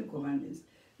keep the 10 Commandments,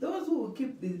 those who will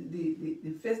keep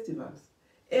the festivals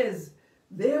as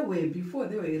they were before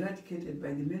they were eradicated by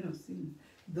the men of sin,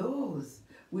 those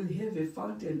will have a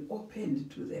fountain opened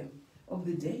to them of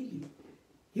the daily.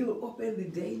 He will open the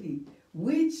daily,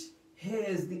 which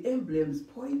has the emblems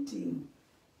pointing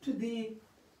to the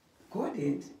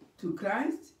Godhead, to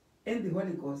Christ and the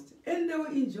Holy Ghost, and they will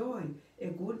enjoy a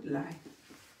good life.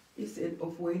 Instead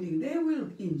of waiting, they will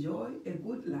enjoy a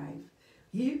good life.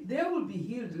 They will be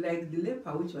healed like the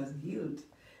leper which was healed.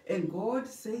 And God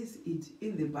says it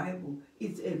in the Bible.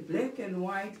 It's a black and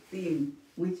white thing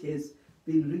which has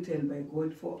been written by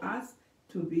God for us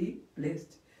to be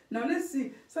blessed. Now let's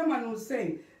see, someone will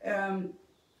say,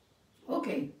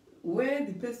 okay, where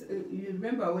the person, you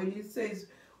remember when it says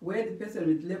where the person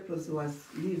with leprosy was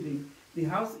living, the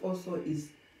house also is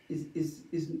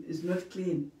not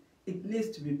clean. It needs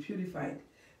to be purified.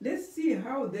 Let's see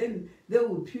how then they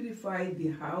will purify the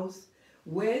house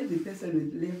where the person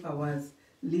with leper was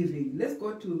living. Let's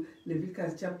go to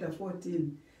Leviticus chapter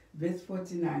 14, verse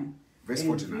 49. Verse and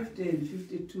 49. 50 and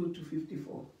 52 to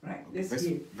 54. Right, let's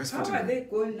hear. Verse How 49. are they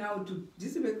going now to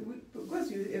disinfect?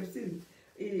 Because you have seen,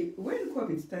 when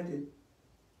COVID started,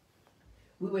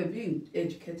 we were being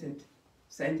educated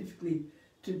scientifically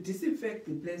to disinfect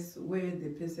the place where the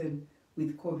person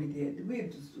with COVID had.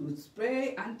 We would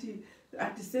spray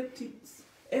antiseptics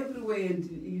everywhere,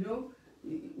 and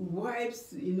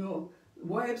wipes,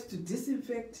 wipes to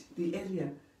disinfect the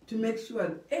area, to make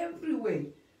sure everywhere,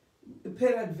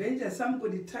 peradventure,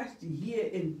 somebody touched here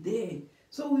and there.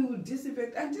 So we would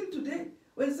disinfect until today.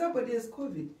 When somebody has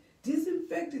COVID,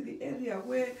 disinfect the area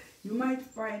where you might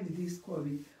find this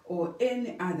COVID or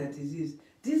any other disease.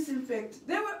 Disinfect.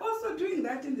 They were also doing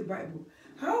that in the Bible.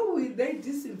 How will they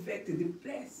disinfect the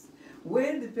place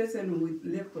where the person with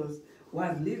leprosy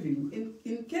was living?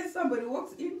 In case somebody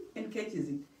walks in and catches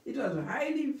it, it was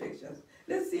highly infectious.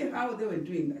 Let's see how they were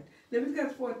doing that.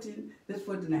 Leviticus 14, verse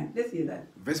 49. Let's hear that.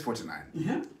 Verse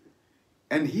 49.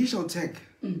 And he shall take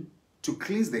to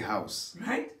cleanse the house,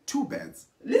 right? 2 beds.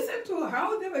 Listen to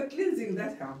how they were cleansing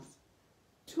that house.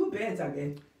 2 beds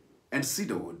again. And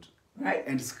cedar wood. Right?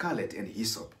 And scarlet and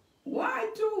hyssop.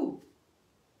 Why 2?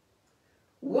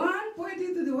 One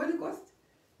pointing to the Holy Ghost,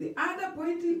 the other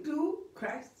pointing to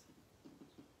Christ.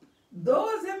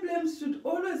 Those emblems should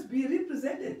always be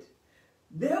represented.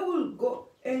 They will go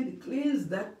and cleanse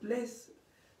that place,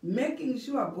 making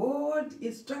sure God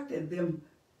instructed them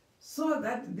so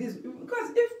that this,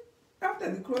 because if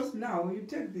after the cross now you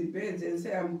take the beds and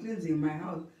say, I'm cleansing my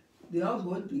house, the house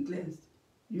won't be cleansed.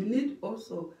 You need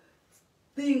also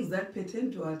things that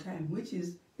pertain to our time, which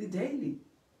is the daily,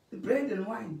 the bread and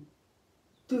wine,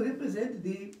 to represent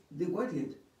the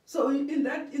Godhead. So in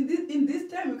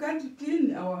this time, we can't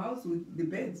clean our house with the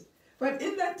beds. But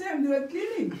in that time, they were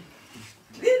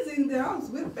cleansing the house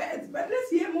with beds. But let's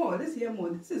hear more. Let's hear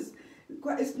more.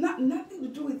 It's nothing to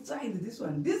do with signs, this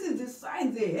one. This is the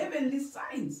signs, the heavenly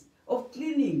signs of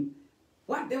cleaning,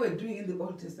 what they were doing in the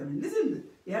Old Testament. Listen,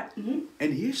 yeah?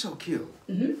 And he shall kill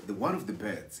the one of the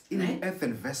birds in an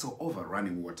earthen vessel over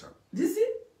running water. Do you see?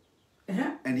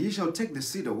 And he shall take the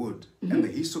cedar wood and the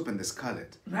hyssop and the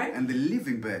scarlet and the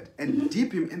living bird and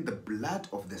dip him in the blood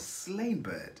of the slain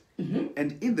bird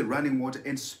and in the running water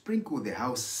and sprinkle the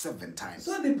house 7 times.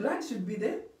 So the blood should be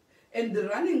there and the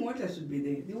running water should be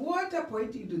there. The water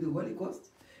pointing to the Holy Ghost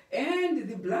and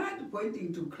the blood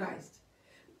pointing to Christ.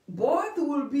 Both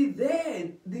will be there.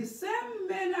 The same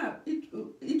manner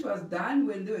it was done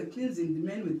when they were cleansing the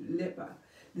men with leper.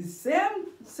 The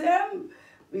same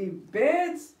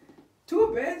beds.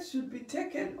 2 beds should be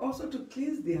taken also to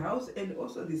cleanse the house, and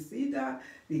also the cedar,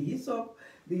 the hyssop,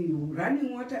 the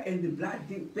running water, and the blood.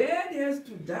 The bed has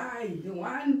to die. The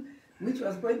one which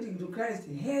was pointing to Christ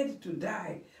had to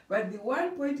die. But the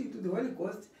one pointing to the Holy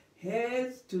Ghost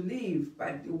has to live.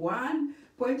 But the one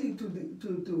pointing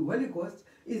to Holy Ghost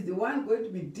is the one going to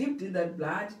be dipped in that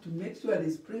blood to make sure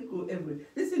they sprinkle everywhere.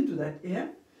 Listen to that, yeah?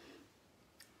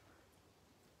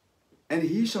 And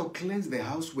he shall cleanse the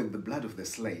house with the blood of the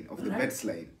slain, of the bed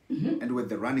slain, and with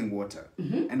the running water,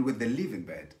 and with the living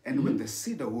bed, and with the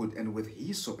cedar wood, and with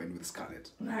hyssop, and with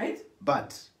scarlet. Right.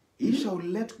 But he shall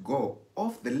let go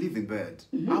of the living bird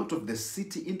out of the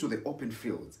city into the open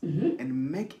fields, and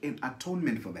make an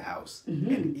atonement for the house,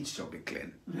 and it shall be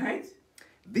clean. Right.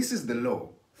 This is the law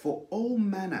for all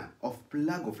manner of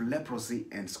plague of leprosy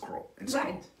and scroll.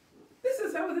 Right. This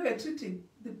is how they were treating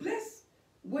the place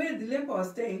where the leper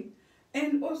was staying,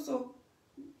 and also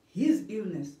his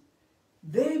illness,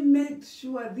 they made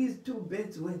sure these 2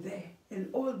 beds were there and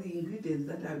all the ingredients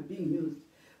that are being used.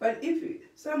 But if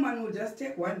someone would just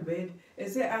take 1 bed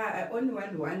and say, I only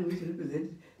want one which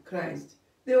represented Christ,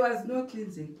 there was no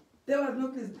cleansing. There was no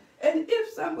cleansing. And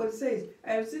if somebody says,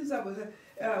 I have seen somebody say,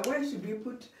 why should we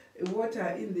put water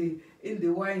in the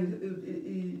wine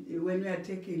when we are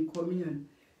taking communion?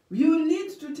 You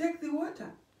need to take the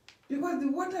water, because the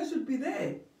water should be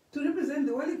there to represent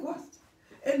the Holy Ghost.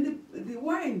 And the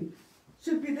wine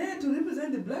should be there to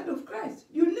represent the blood of Christ.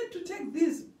 You need to take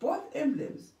these both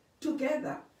emblems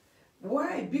together.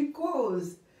 Why?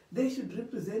 Because they should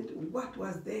represent what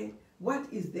was there, what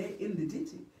is there in the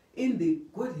deity, in the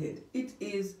Godhead. It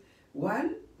is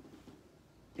one,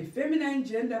 a feminine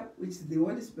gender, which is the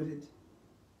Holy Spirit,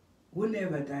 who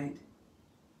never died.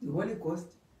 The Holy Ghost,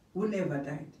 who never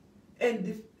died.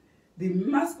 And the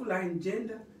masculine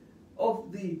gender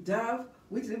of the dove,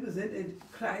 which represented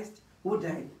Christ, who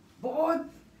died. Both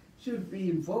should be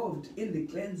involved in the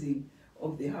cleansing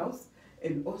of the house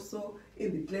and also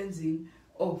in the cleansing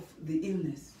of the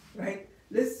illness, right?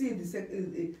 Let's see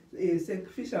the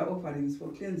sacrificial offerings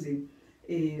for cleansing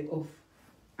of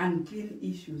unclean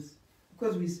issues,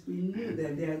 because we knew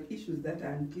that there are issues that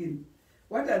are unclean.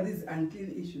 What are these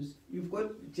unclean issues? You've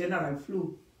got general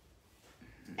flu,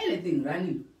 anything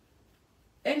running,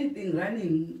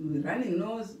 running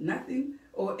nose, nothing,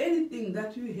 or anything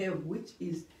that you have which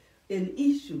is an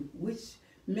issue which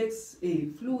makes a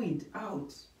fluid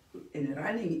out, and a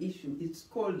running issue. It's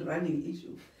called running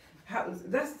issue.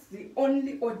 That's the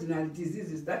only ordinary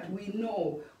diseases that we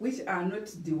know, which are not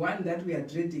the one that we are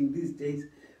dreading these days.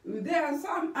 There are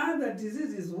some other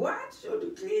diseases. What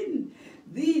should clean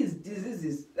these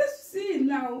diseases? Let's see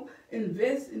now in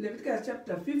Leviticus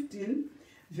chapter 15,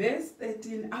 verse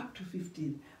 13 up to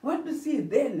 15. I want to see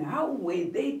then how were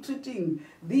they treating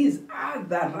these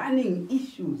other running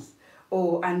issues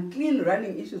or unclean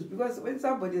running issues. Because when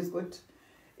somebody has got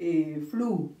a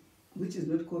flu, which is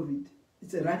not COVID,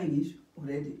 it's a running issue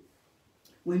already.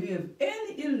 When you have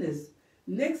any illness,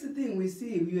 next thing we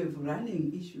see, you have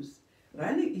running issues.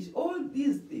 Running issues, all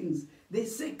these things, they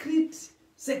secrete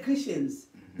secretions.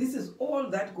 This is all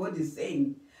that God is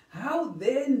saying. How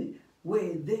then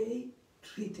were they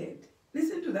treated?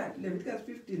 Listen to that, Leviticus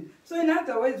 15. So in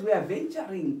other words, we are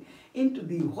venturing into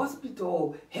the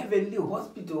hospital, heavenly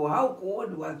hospital, how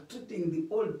God was treating the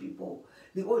old people,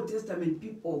 the Old Testament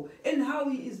people, and how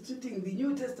he is treating the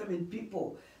New Testament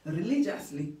people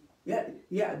religiously.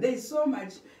 Yeah, there's so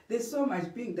much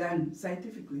being done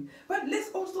scientifically. But let's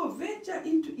also venture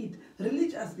into it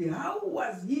religiously. How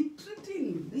was he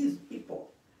treating these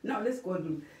people? Now let's go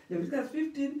to Leviticus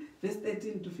 15, verse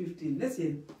 13 to 15. Let's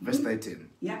hear. Verse 13.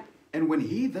 Yeah. And when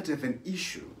he that hath an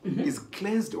issue is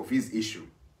cleansed of his issue.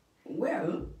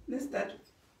 Well, let's start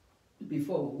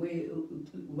before. We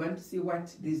want to see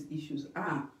what these issues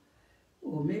are.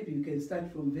 Or maybe you can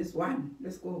start from verse 1.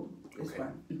 Let's go. Verse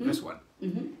 1. Verse 1.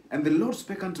 And the Lord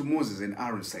spake unto Moses and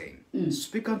Aaron, saying,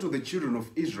 Speak unto the children of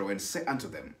Israel, and say unto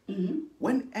them,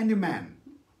 When any man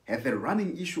hath a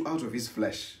running issue out of his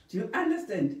flesh. Do you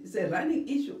understand? It's a running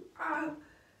issue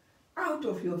out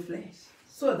of your flesh.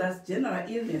 So that's general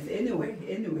illness anyway,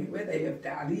 whether you have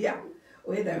diarrhea,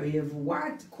 whether you have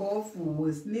what, cough,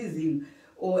 or sneezing,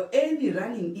 or any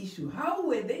running issue. How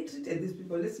were they treated, these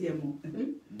people? Let's hear more.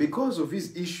 Because of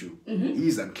his issue, he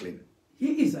is unclean.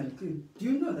 He is unclean. Do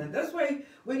you know that? That's why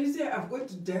when you say, I've got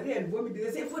diarrhea and vomit, they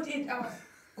say 48 hours.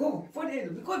 Go, 48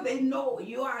 hours. Because they know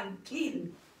you are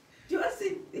unclean. Do you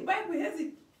see? The Bible has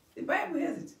it. The Bible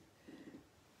has it.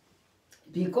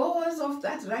 Because of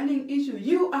that running issue,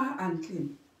 you are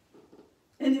unclean.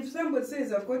 And if somebody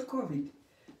says, I've got COVID,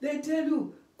 they tell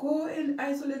you, go and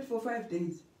isolate for 5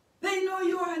 days. They know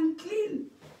you are unclean.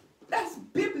 That's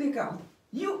biblical.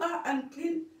 You are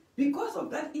unclean. Because of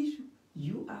that issue,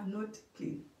 you are not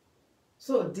clean.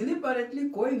 So deliberately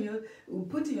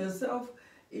putting yourself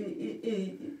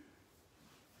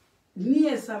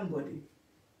near somebody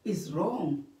is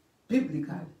wrong,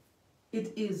 biblical.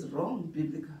 It is wrong,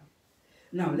 biblical.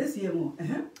 Now let's hear more.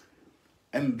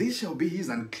 And this shall be his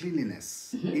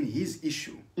uncleanliness in his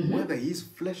issue, whether his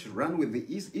flesh run with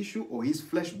his issue or his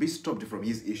flesh be stopped from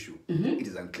his issue. It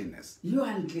is uncleanness. You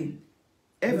are unclean.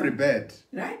 Every bed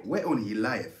right? whereon he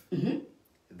lieth,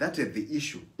 that is the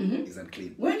issue, is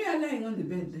unclean. When you are lying on the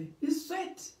bed there, you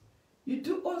sweat. You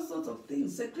do all sorts of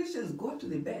things. Secretions go to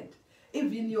the bed.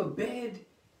 Even your bed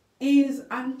is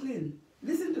unclean.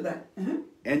 Listen to that.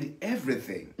 And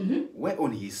everything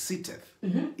whereon he sitteth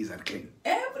is unclean.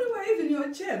 Everywhere, even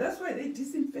your chair. That's why they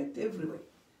disinfect everywhere.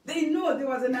 They know there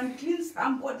was an unclean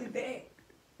somebody there.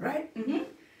 Right?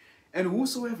 And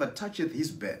whosoever toucheth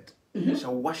his bed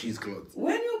shall wash his clothes.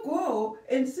 When you go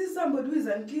and see somebody who is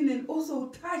unclean and also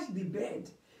touch the bed,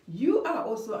 you are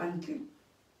also unclean.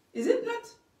 Is it not?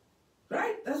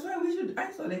 Right? That's why we should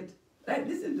isolate. Right?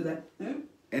 Listen to that.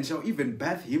 And shall even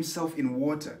bathe himself in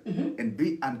water and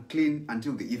be unclean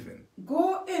until the even.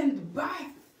 Go and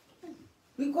bath.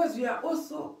 Because you are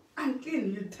also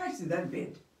unclean. You touch that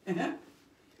bed.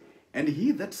 And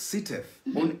he that sitteth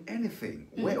on anything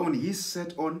whereon he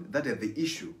sat on that hath the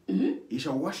issue, he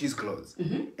shall wash his clothes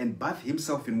and bath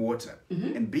himself in water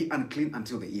and be unclean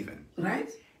until the even.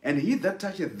 Right? And he that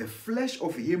toucheth the flesh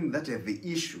of him that hath the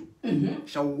issue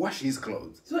shall wash his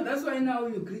clothes. So that's why now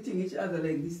you're greeting each other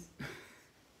like this.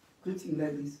 Greeting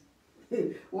like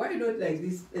this. Why not like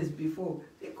this as before?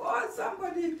 Because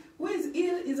somebody who is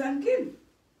ill is unclean.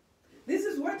 This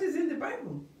is what is in the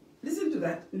Bible. Listen to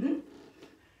that.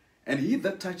 And he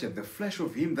that toucheth the flesh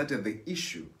of him that hath the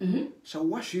issue shall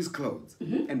wash his clothes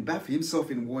and bathe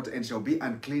himself in water and shall be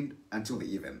unclean until the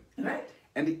even. Right?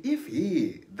 And if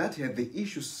he that hath the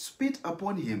issue spit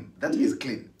upon him that is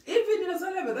clean. Even your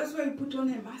saliva, that's why you put on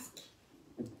a mask.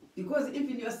 Because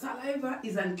even your saliva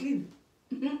is unclean.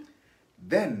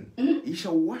 Then he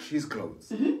shall wash his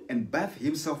clothes and bathe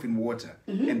himself in water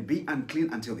and be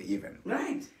unclean until the even.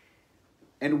 Right.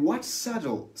 And what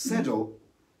saddle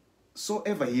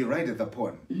soever he rideth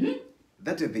upon,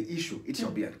 that hath the issue, it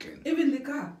shall be unclean. Even the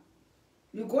car.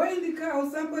 You go in the car or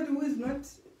somebody who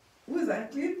is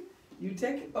unclean, you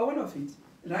take all of it.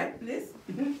 Right, please?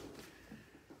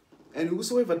 And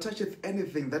whosoever toucheth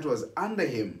anything that was under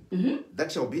him,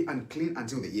 that shall be unclean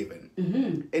until the even.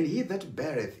 And he that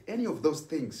beareth any of those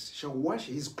things shall wash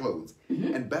his clothes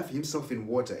and bathe himself in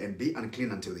water and be unclean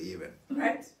until the even.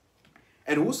 Right.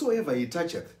 And whosoever he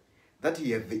toucheth, that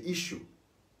he hath the issue,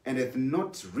 and hath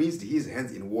not rinsed his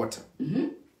hands in water,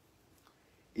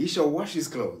 he shall wash his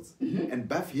clothes and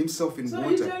bathe himself in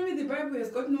water. So you tell me the Bible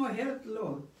has got no health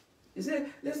law. You say,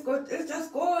 let's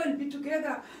just go and be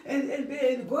together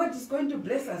and God is going to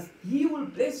bless us. He will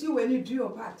bless you when you do your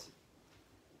part.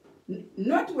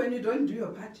 Not when you don't do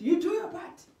your part. You do your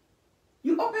part.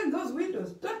 You open those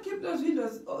windows. Don't keep those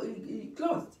windows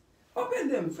closed. Open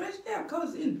them. Fresh air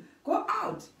comes in. Go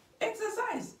out.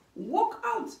 Exercise. Walk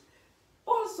out.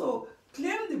 Also,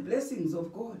 claim the blessings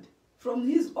of God from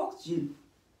His oxygen,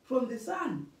 from the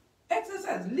sun.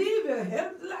 Exercise. Live a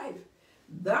healthy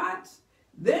life.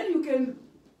 Then you can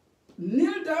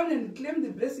kneel down and claim the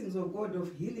blessings of God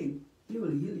of healing. He will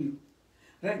heal you.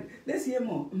 Right. Let's hear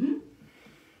more.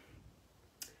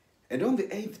 And on the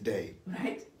 8th day,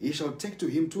 right, he shall take to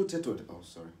him 2 turtle. Oh,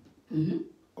 sorry.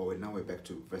 Oh, now we're back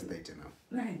to verse 30 now.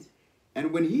 Right.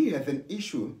 And when he hath an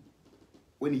issue,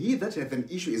 when he that hath an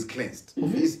issue is cleansed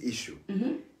of his issue,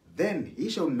 then he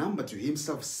shall number to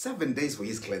himself 7 days for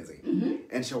his cleansing,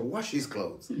 and shall wash his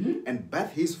clothes, and bathe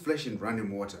his flesh in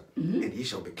running water, and he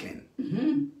shall be clean.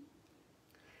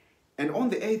 And on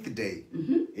the 8th day,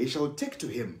 he shall take to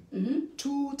him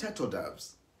 2 turtle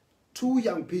doves, 2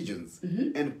 young pigeons,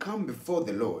 and come before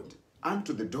the Lord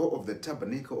unto the door of the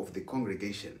tabernacle of the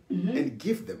congregation, and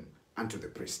give them unto the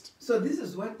priest. So this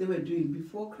is what they were doing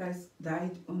before Christ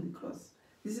died on the cross.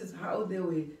 This is how they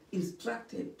were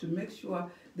instructed to make sure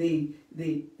they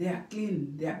are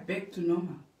clean, they are back to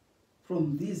normal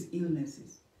from these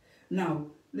illnesses. Now,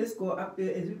 let's go up.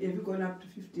 Have you gone up to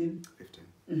 15?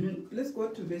 15. Let's go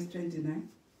to verse 29.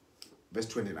 Verse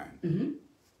 29.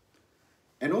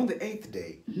 And on the 8th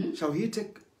day shall he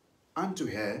take unto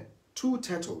her 2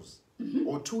 turtles,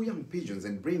 or 2 young pigeons,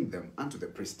 and bring them unto the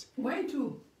priest. Why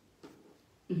 2?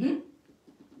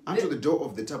 Unto the door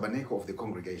of the tabernacle of the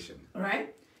congregation.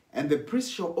 Right. And the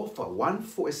priest shall offer one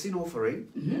for a sin offering,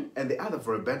 and the other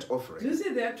for a burnt offering. Do you see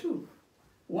there are 2?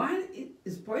 One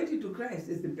is pointing to Christ,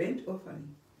 is the burnt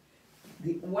offering.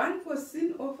 The one for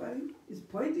sin offering is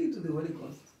pointing to the Holy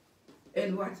Ghost.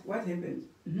 And what happened?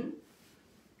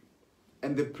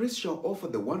 And the priest shall offer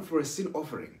the one for a sin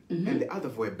offering, and the other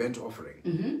for a burnt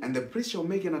offering. And the priest shall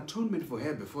make an atonement for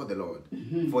her before the Lord,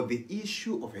 for the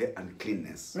issue of her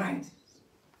uncleanness. Right.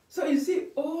 So you see,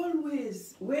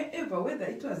 always, wherever, whether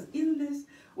it was illness,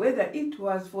 whether it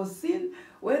was for sin,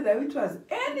 whether it was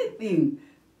anything,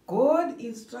 God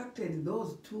instructed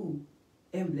those 2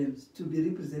 emblems to be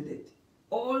represented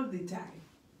all the time.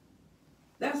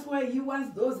 That's why He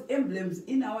wants those emblems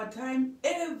in our time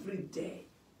every day.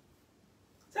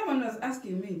 Someone was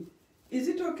asking me, is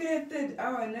it okay at 3rd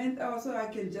hour, 9th hour, so I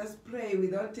can just pray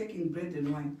without taking bread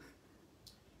and wine?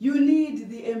 You need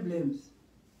the emblems.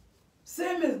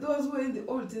 Same as those who were in the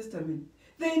Old Testament.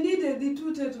 They needed the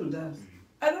 2 turtle doves.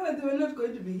 Otherwise, they were not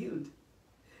going to be healed.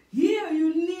 Here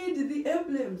you need the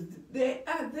emblems. They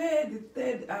are there the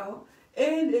 3rd hour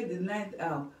and at the 9th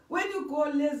hour. When you go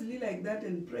lazily like that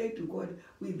and pray to God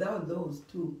without those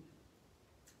two,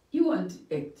 you won't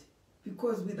act,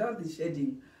 because without the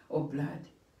shedding of blood,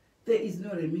 there is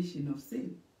no remission of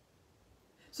sin.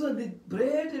 So the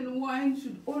bread and wine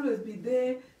should always be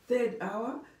there, 3rd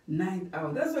hour, 9th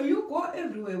hour. That's why you go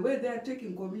everywhere where they are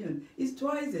taking communion. It's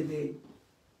twice a day.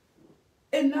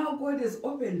 And now God has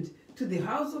opened to the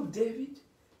house of David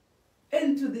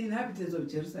and to the inhabitants of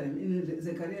Jerusalem in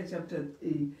Zechariah chapter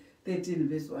 13,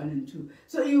 verse 1 and 2.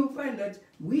 So you find that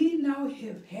we now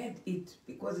have had it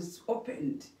because it's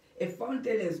opened. A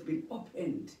fountain has been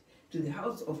opened to the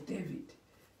house of David.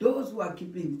 Those who are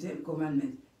keeping the 10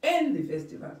 commandments and the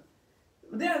festivals.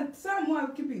 There are some who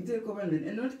are keeping 10 commandments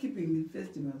and not keeping the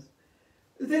festivals.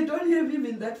 They don't have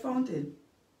even that fountain.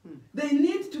 They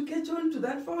need to catch on to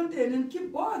that fountain and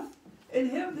keep both and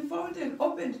have the fountain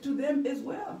opened to them as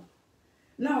well.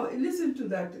 Now, listen to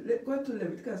that. Let's go to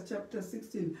Leviticus chapter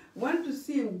 16. Want to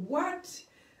see what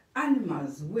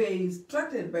animals were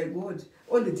instructed by God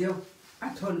on the Day of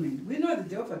Atonement. We know the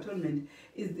Day of Atonement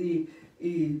is the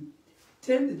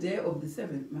 10th day of the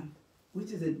 7th month, which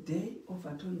is a Day of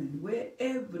Atonement, where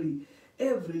every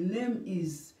name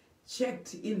is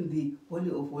checked in the Holy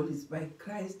of Holies by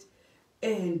Christ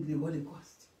and the Holy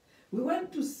Ghost. We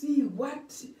want to see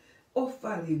what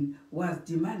offering was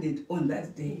demanded on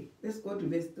that day. Let's go to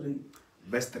verse 3.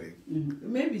 Verse 3.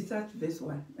 Maybe start verse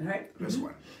 1, right? Verse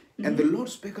 1. And the Lord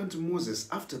spake unto Moses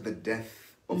after the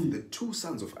death of the 2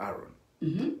 sons of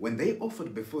Aaron, when they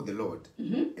offered before the Lord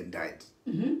and died.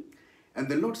 And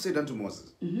the Lord said unto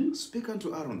Moses, Speak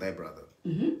unto Aaron thy brother,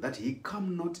 that he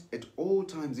come not at all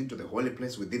times into the holy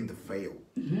place within the veil,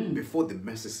 before the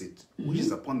mercy seat, which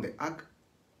is upon the ark,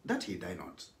 that he die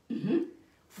not.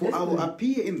 For That's I will good.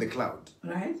 appear in the cloud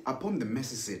Right? upon the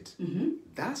mercy seat.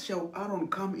 Thus shall Aaron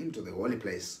come into the holy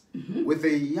place with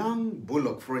a young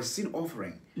bullock for a sin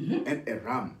offering and a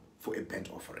ram for a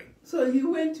burnt offering. So he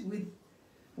went with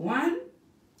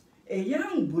a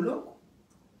young bullock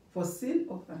for sin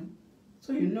offering.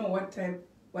 So you know what type,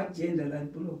 what gender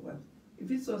that bullock was.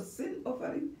 If it was sin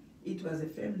offering, it was a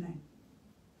feminine.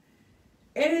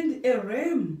 And a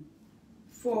ram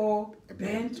for A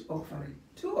burnt burnt offering.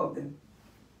 2 of them.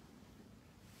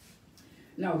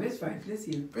 Now, verse 5, let's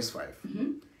hear. Verse 5.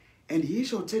 And he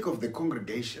shall take of the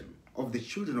congregation of the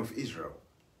children of Israel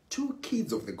 2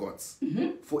 kids of the goats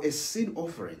for a sin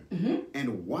offering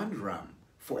and 1 ram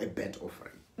for a burnt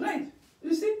offering. Right.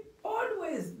 You see,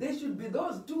 always there should be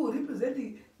those 2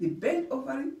 representing the burnt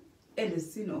offering and the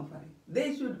sin offering.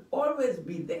 They should always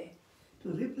be there to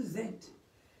represent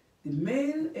the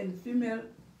male and female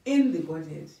in the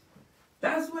Godhead.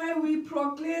 That's why we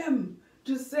proclaim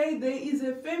to say there is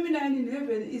a feminine in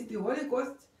heaven, is the Holy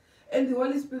Ghost and the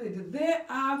Holy Spirit. They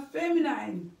are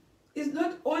feminine. It's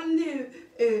not only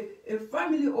a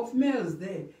family of males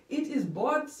there. It is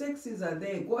both sexes are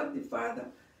there. God the Father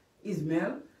is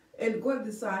male, and God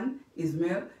the Son is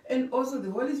male, and also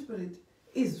the Holy Spirit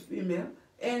is female,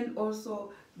 and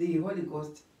also the Holy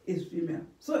Ghost is female.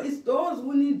 So it's those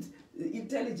who need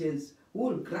intelligence who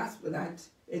will grasp that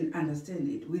and understand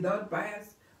it without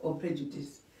bias or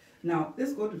prejudice. Now,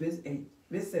 let's go to verse 8.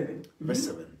 Verse 7. Verse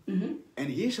 7. And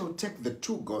he shall take the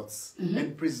 2 goats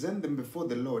and present them before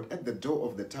the Lord at the door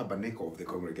of the tabernacle of the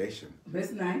congregation.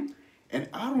 Verse 9. And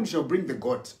Aaron shall bring the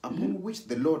goat upon which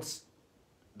the Lord's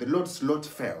lot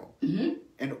fell,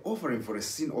 and offering for a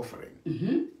sin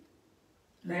offering.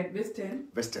 Right, verse 10.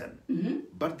 Verse 10.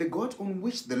 But the goat on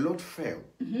which the Lord fell,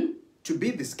 to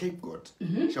be the scapegoat,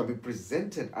 shall be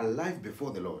presented alive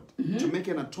before the Lord, to make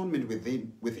an atonement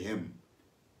with him,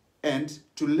 and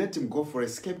to let him go for a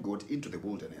scapegoat into the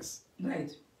wilderness.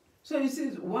 Right. So you see,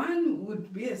 one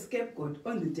would be a scapegoat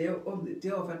on the day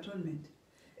of atonement,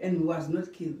 and was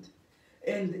not killed,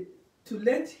 and to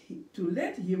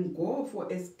let him go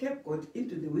for a scapegoat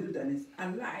into the wilderness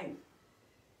alive,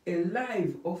 a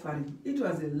live offering. It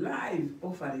was a live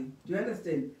offering. Do you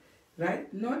understand?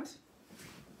 Right? Not.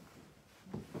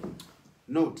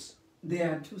 Note,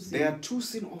 There are 2 sins. there are 2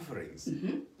 sin offerings,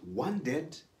 1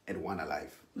 dead and 1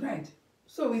 alive. Right.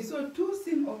 So we saw 2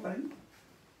 sin offerings,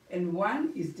 and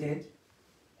 1 is dead,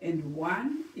 and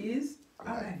 1 is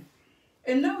alive.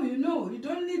 And now you know, you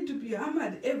don't need to be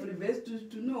hammered every verse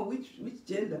to know which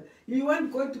gender. You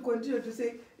want God to continue to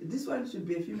say, this one should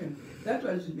be a female, that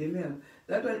one should be a male.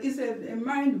 That one is a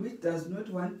mind which does not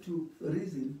want to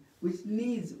reason, which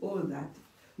needs all that.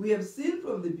 We have seen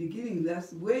from the beginning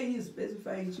that's where he is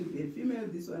specifying should be a female,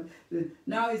 this one.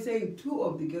 Now he's saying 2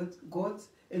 of the gods,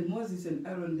 and Moses and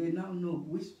Aaron, they now know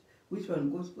which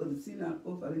one goes for the sin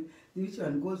offering, which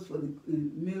one goes for the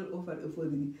meal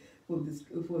offering, for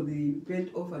the burnt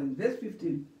offering. Verse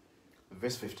 15.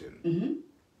 Verse 15. Mm-hmm.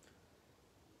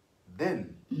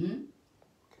 Then, Mm-hmm.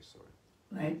 okay, sorry.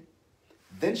 Right.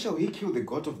 Then shall he kill the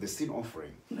goat of the sin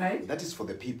offering, Right. that is for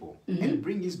the people, Mm-hmm. and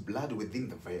bring his blood within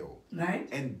the veil, Right.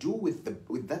 and do with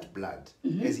that blood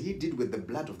Mm-hmm. as he did with the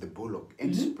blood of the bullock,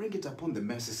 and Mm-hmm. sprinkle it upon the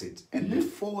mercy seat, and Mm-hmm.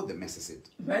 before the mercy seat.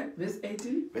 Right. Verse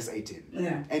 18. Verse 18.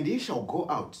 Yeah. And he shall go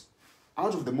out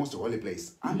of the most holy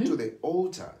place unto the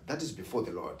altar that is before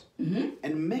the Lord, Mm-hmm.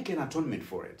 and make an atonement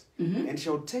for it, Mm-hmm. and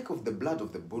shall take of the blood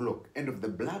of the bullock and of the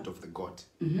blood of the goat,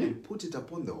 Mm-hmm. and put it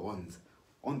upon the horns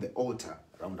on the altar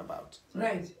round about.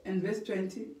 Right. And verse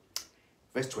 20.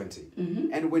 Verse 20.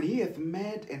 Mm-hmm. And when he hath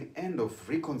made an end of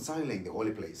reconciling the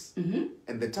holy place, Mm-hmm.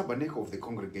 and the tabernacle of the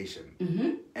congregation, Mm-hmm.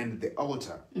 and the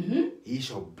altar, Mm-hmm. he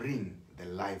shall bring the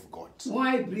live goat.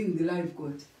 Why bring the live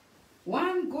goat?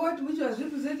 One goat which was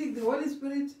representing the Holy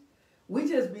Spirit, which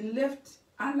has been left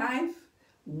alive,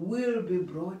 will be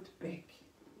brought back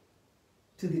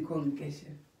to the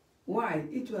congregation. Why?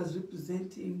 It was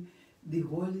representing the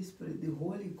Holy Spirit, the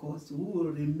Holy Ghost, who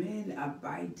will remain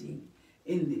abiding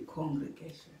in the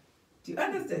congregation. Do you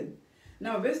understand?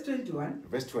 Now, verse 21.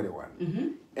 Verse 21. Mm-hmm.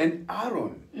 And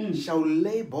Aaron shall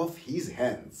lay both his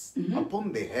hands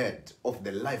upon the head of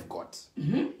the live goat,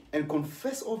 Mm-hmm. and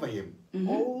confess over him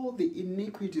all the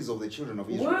iniquities of the children of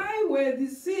Israel. Why were the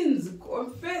sins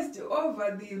confessed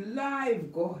over the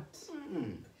live goat?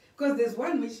 Because there's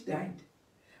one which died,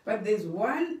 but there's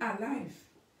one alive.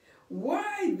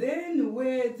 Why then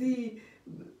were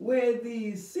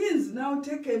the sins now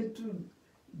taken to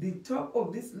the top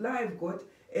of this live goat,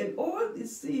 and all the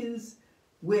sins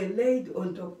were laid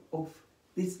on top of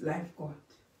this live goat?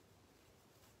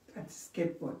 That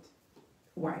scapegoat.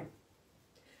 Why?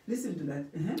 Listen to that.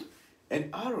 Uh-huh. And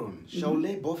Aaron shall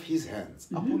lay both his hands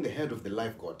upon the head of the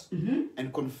live goat,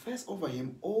 and confess over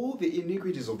him all the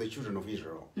iniquities of the children of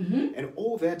Israel, and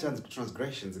all their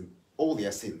transgressions and all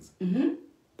their sins,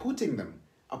 putting them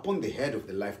upon the head of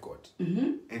the live goat,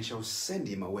 and shall send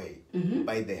him away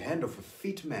by the hand of a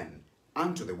fit man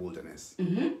unto the wilderness.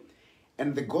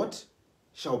 And the goat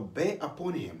shall bear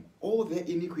upon him all their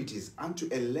iniquities unto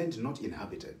a land not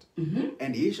inhabited,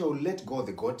 and he shall let go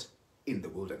the goat in the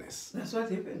wilderness. That's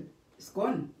what happened. It's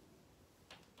gone.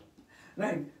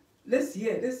 Right. Let's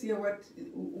hear what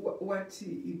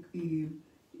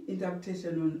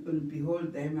interpretation on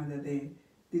behold thy mother there.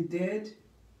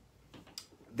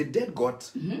 The dead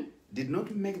goat did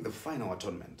not make the final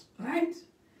atonement. Right.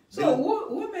 So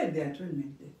who made the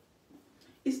atonement then?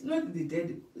 It's not the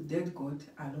dead goat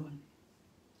alone.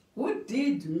 Who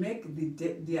did make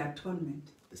the atonement?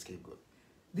 The scapegoat.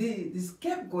 The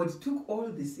scapegoat took all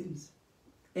the sins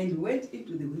and went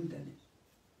into the wilderness.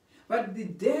 But the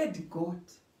dead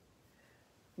goat,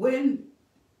 when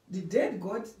the dead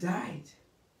goat died,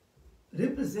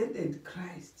 represented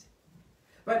Christ.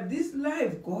 But this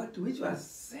live goat, which was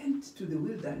sent to the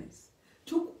wilderness,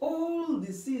 took all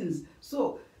the sins,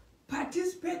 so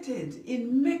participated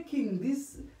in making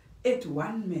this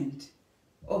at-one-ment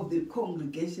of the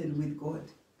congregation with God.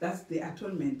 That's the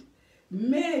atonement.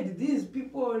 Made these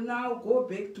people now go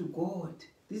back to God.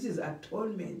 This is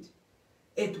atonement,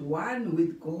 at one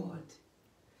with God.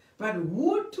 But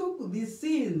who took the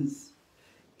sins?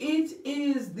 It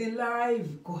is the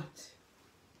live goat.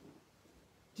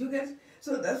 Do you get?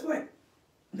 So that's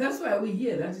why we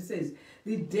hear that it says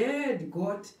the dead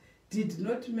goat did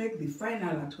not make the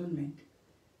final atonement.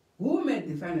 Who made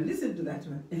the final? Listen to that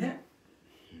one. Uh-huh.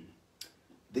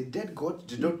 The dead goat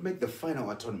did not make the final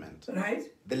atonement. Right?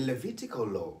 The Levitical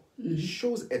law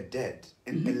shows a dead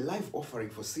and a live offering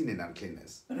for sin and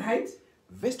uncleanness. Right?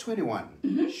 Verse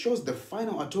 21 shows the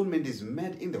final atonement is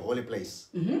made in the holy place,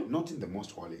 not in the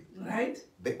most holy. Right?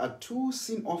 There are two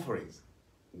sin offerings,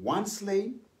 one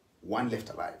slain, one left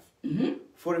alive.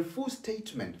 For a full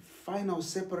statement, final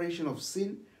separation of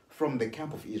sin from the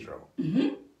camp of Israel.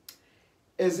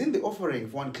 As in the offering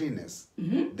for uncleanness,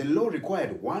 the law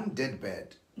required one dead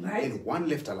bird and one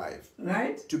left alive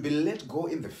to be let go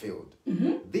in the field.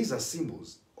 These are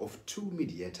symbols of two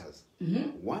mediators,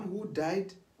 one who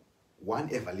died, one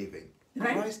ever living,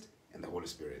 Christ and the Holy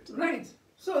Spirit. Right.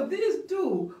 So these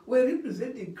two were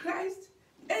representing Christ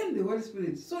and the Holy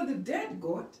Spirit. So the dead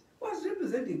goat was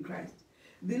representing Christ.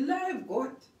 The live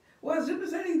goat was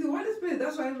representing the Holy Spirit.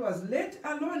 That's why it was let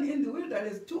alone in the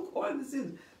wilderness, took all the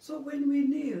sins. So when we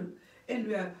kneel and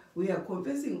we are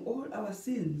confessing all our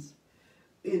sins,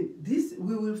 in this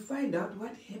we will find out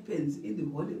what happens in the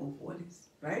Holy of Holies.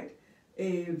 Right?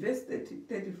 Verse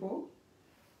 34.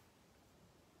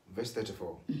 Verse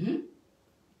 34.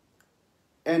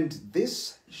 And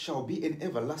this shall be an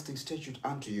everlasting statute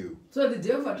unto you. So the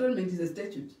Day of Atonement is a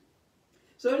statute.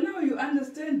 So now you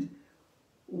understand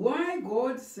why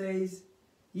God says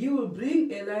he will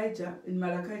bring Elijah in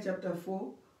Malachi chapter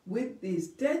 4 with the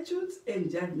statutes and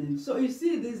judgments. So you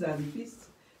see, these are the feasts.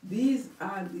 These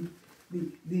are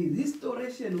the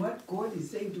restoration, what God is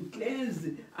saying to cleanse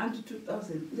unto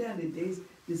 2,300 days.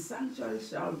 The sanctuary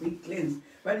shall be cleansed.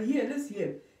 But here, let's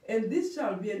hear. And this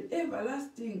shall be an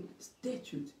everlasting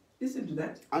statute. Listen to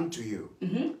that. Unto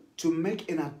you, to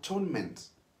make an atonement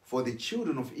for the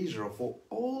children of Israel for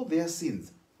all their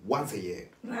sins once a year.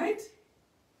 Right?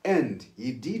 And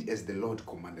he did as the Lord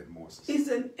commanded Moses. It's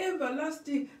an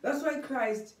everlasting. That's why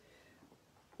Christ,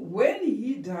 when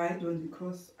he died on the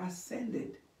cross,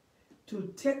 ascended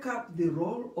to take up the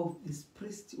role of this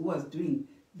priest who was doing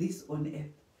this on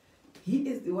earth. He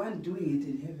is the one doing it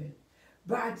in heaven.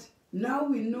 But now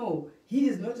we know he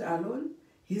is not alone.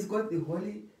 He's got the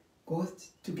Holy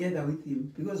Ghost together with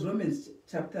him. Because Romans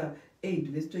chapter 8,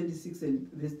 verse 26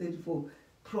 and verse 34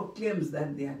 proclaims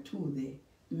that there are two there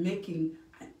making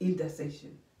an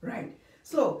intercession. Right?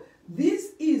 So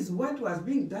this is what was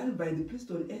being done by the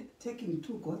priest on earth, taking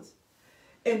two gods.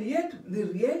 And yet the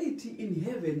reality in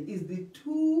heaven is the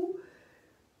two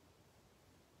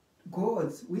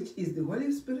gods, which is the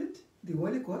Holy Spirit, the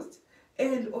Holy Ghost,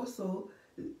 and also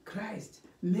Christ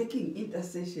making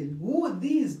intercession, who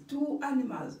these two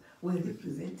animals were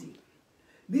representing.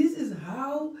 This is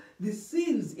how the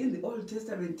sins in the Old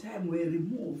Testament time were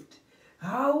removed,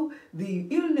 how the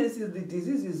illnesses, the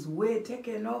diseases were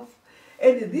taken off.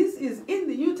 And this is in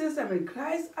the New Testament.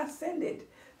 Christ ascended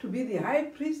to be the high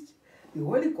priest, the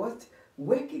Holy Ghost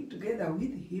working together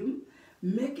with him,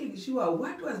 making sure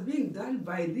what was being done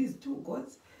by these two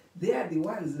gods, they are the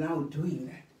ones now doing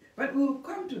that. But we'll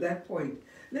come to that point.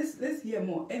 Let's hear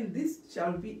more. And this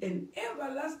shall be an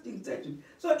everlasting statute.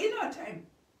 So in our time,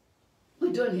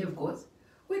 we don't have gods.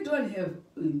 We don't have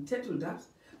turtle doves.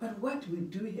 But what we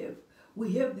do have,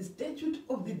 we have the statute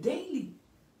of the daily,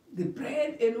 the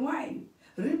bread and wine,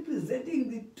 representing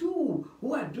the two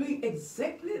who are doing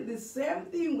exactly the same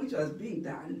thing which was being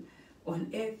done on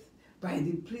earth by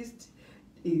the priest,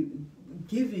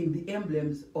 giving the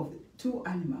emblems of the two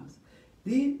animals.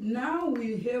 Now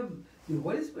we have the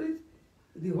Holy Spirit,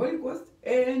 the Holy Ghost,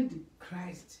 and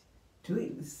Christ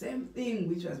doing the same thing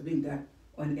which was being done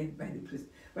on earth by the priest.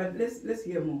 But let's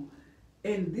hear more.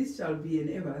 And this shall be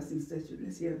an everlasting statute.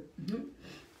 Let's hear.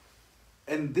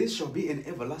 And this shall be an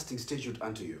everlasting statute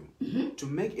unto you, to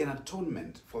make an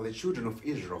atonement for the children of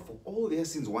Israel for all their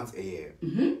sins once a year.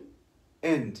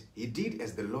 And he did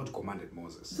as the Lord commanded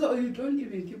Moses. So you don't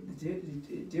even keep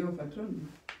the Day of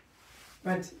Atonement.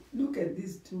 But look at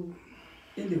these two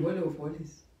in the Holy of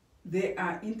Holies. They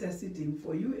are interceding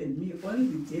for you and me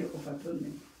on the Day of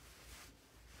Atonement.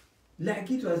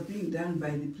 Like it was being done by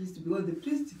the priest, because the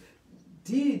priest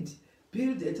did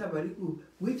build a tabernacle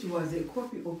which was a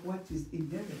copy of what is in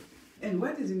heaven. And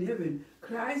what is in heaven,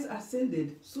 Christ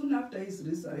ascended soon after he's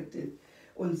resurrected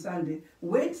on Sunday,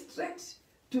 went straight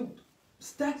to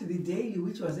start the daily,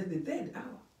 which was at the third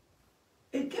hour.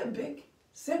 And came back,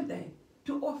 same day,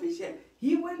 to officiate.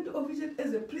 He went to officiate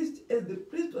as a priest, as the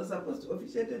priest was supposed to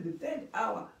officiate at the third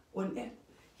hour on earth.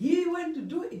 He went to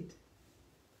do it,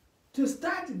 to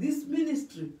start this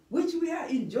ministry, which we are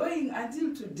enjoying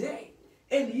until today.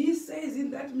 And he says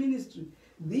in that ministry,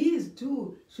 these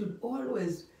two should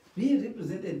always be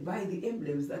represented by the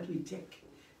emblems that we take.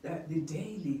 The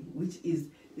daily, which is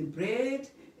the bread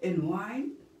and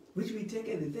wine, which we take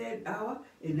at the third hour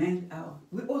and ninth hour.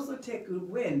 We also take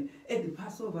when at the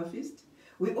Passover feast.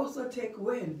 We also take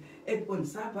when on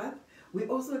Sabbath. We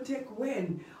also take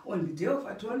when on the Day of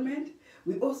Atonement.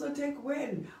 We also take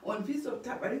when on Feast of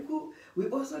Tabernacle. We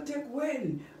also take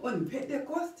when on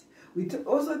Pentecost. We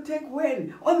also take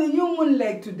when on the new moon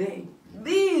like today.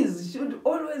 These should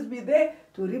always be there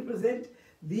to represent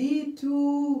the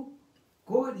two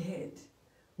Godhead,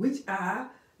 which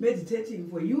are meditating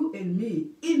for you and me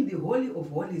in the Holy of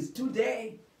Holies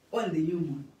today on the new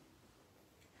moon.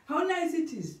 How nice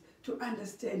it is to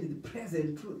understand the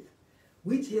present truth,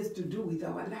 which has to do with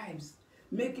our lives,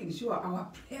 making sure our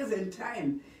present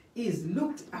time is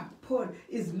looked upon,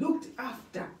 is looked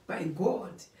after by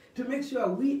God, to make sure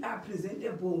we are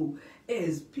presentable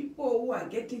as people who are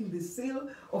getting the seal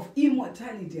of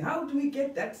immortality. How do we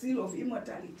get that seal of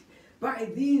immortality?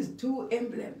 By these two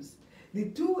emblems. The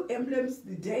two emblems,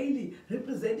 the daily,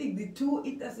 representing the two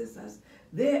intercessors,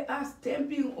 they are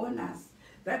stamping on us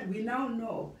that we now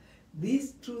know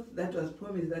this truth that was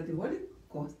promised, that the Holy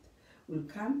Ghost will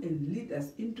come and lead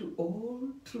us into all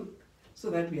truth so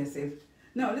that we are saved.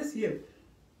 Now let's hear.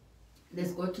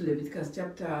 Let's go to Leviticus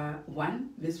chapter 1,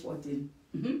 verse 14.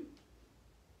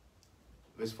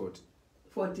 Verse 14.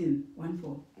 14, 1,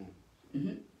 4.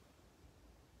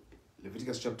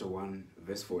 Leviticus chapter 1,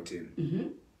 verse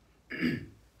 14.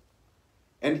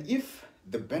 And if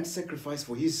the burnt sacrifice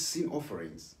for his sin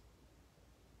offerings,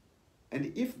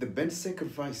 and if the burnt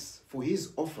sacrifice for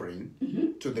his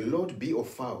offering to the Lord be of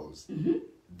fowls,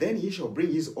 then he shall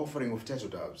bring his offering of turtle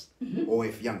doves or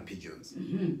of young pigeons.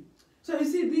 So you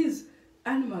see, these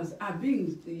animals are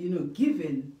being,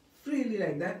 given freely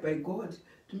like that by God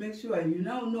to make sure you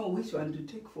now know which one to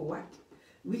take for what,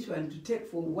 which one to take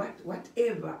for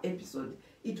whatever episode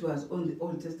it was on the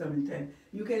Old Testament time.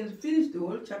 You can finish the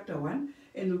whole chapter 1,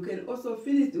 and you can also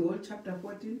finish the whole chapter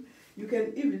 14. You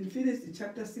can even finish the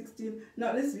chapter 16.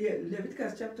 Now let's hear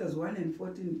Leviticus chapters 1 and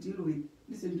 14 deal with.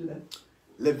 Listen to that.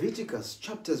 Leviticus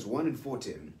chapters 1 and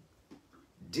 14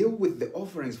 deal with the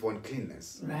offerings for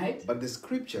uncleanness. Right. But the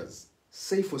scriptures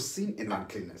say for sin and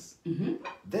uncleanness.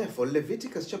 Therefore,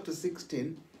 Leviticus chapter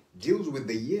 16 deals with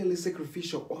the yearly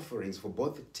sacrificial offerings for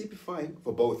both typifying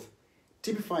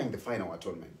the final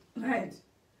atonement. Right.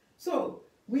 So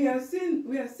we are seeing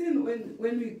when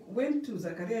we went to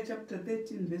Zechariah chapter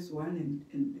 13 verse 1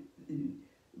 and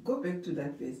go back to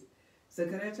that verse.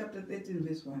 Zechariah chapter 13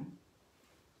 verse 1.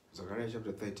 Zechariah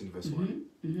chapter 13 verse 1.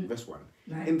 Verse 1.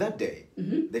 Right. In that day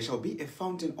there shall be a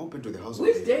fountain open to the house of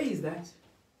Which David. day is that?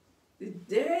 The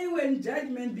day when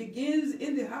judgment begins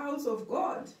in the house of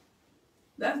God.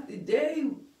 That's the day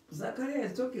Zechariah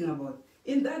is talking about.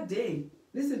 In that day,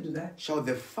 listen to that. Shall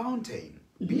the fountain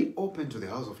be open to the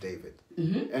house of David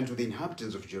and to the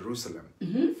inhabitants of Jerusalem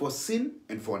for sin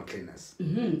and for uncleanness.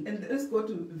 And let's go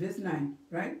to verse 9,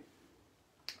 right?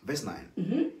 Verse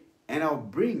 9. And I'll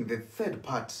bring the third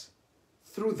part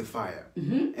through the fire,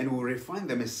 and will refine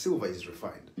them as silver is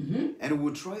refined, and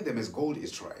will try them as gold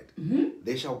is tried.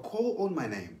 They shall call on my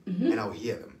name, and I'll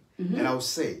hear them. And I'll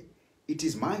say, it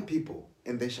is my people,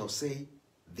 and they shall say,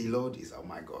 the Lord is our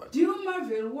my God. Do you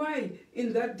marvel why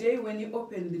in that day when he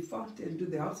opened the fountain to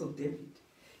the house of David,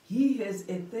 he has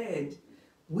a third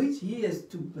which he has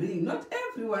to bring? Not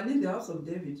everyone in the house of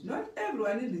David, not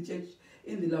everyone in the church,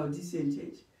 in the Laodicean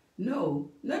church. No,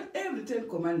 not every 10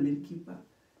 commandment keeper,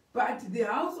 but the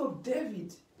house of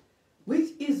David,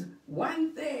 which is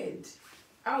 1/3.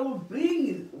 I will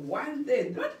bring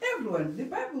 1/3. Not everyone. The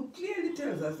Bible clearly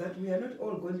tells us that we are not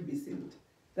all going to be sealed.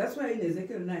 That's why in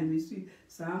Ezekiel 9 we see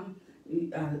some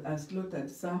are slaughtered,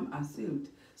 some are sealed.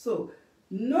 So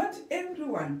not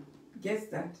everyone gets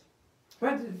that.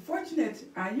 But fortunate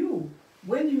are you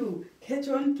when you catch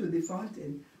on to the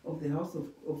fountain of the house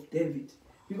of David.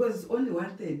 Because it's only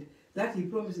 1/3 that he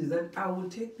promises that I will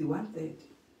take the 1/3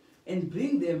 and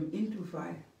bring them into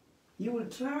fire. He will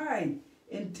try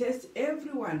and test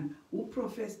everyone who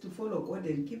profess to follow God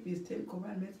and keep his 10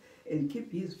 commandments and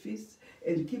keep his feasts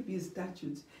and keep his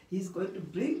statutes. He's going to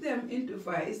bring them into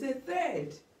fire. It's a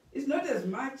third. It's not as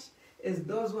much as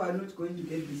those who are not going to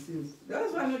get the seals.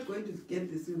 Those who are not going to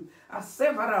get the seals are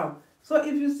several. So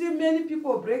if you see many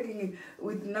people breaking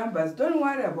with numbers, don't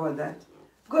worry about that.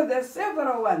 Because there are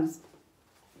several ones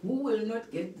who will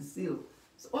not get the seal.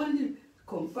 It's only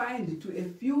confined to a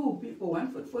few people,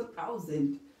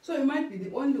 144,000. So you might be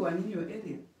the only one in your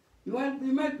area. You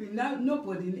might be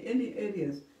nobody in any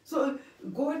areas. So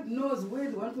God knows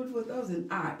where the 144,000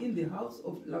 are in the house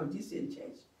of Laodicean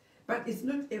church. But it's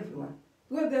not everyone.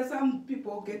 Because there are some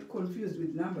people who get confused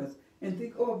with numbers and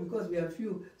think, oh, because we are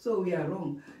few, so we are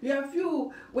wrong. We are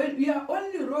few, when we are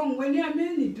only wrong when you are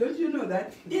many. Don't you know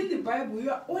that? In the Bible, you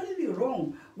are only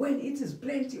wrong when it is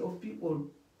plenty of people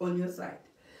on your side.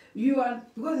 You are,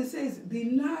 because it says the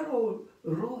narrow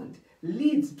road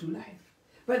leads to life,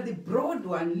 but the broad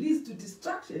one leads to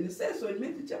destruction. It says so in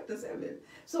Matthew chapter 7.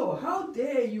 So how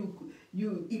dare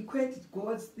you equate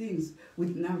God's things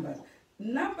with numbers?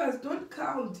 Numbers don't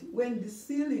count when the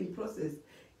sealing process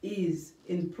is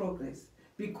in progress,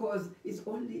 because it's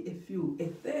only a few. A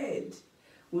third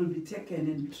will be taken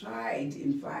and tried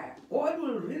in fire. God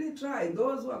will really try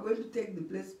those who are going to take the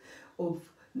place of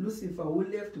Lucifer, who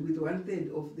left with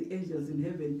 1/3 of the angels in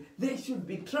heaven. They should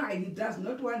be tried. He does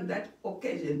not want that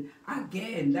occasion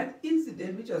again. That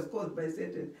incident which was caused by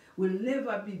Satan will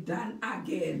never be done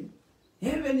again.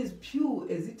 Heaven is pure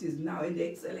as it is now and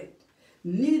excellent.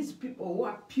 Needs people who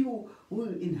are pure who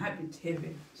will inhabit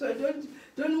heaven. So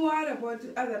don't worry about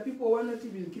other people who are not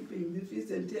even keeping the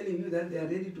feast and telling you that they are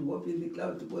ready to walk in the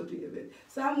cloud to go to heaven.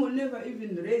 Some will never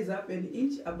even raise up an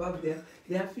inch above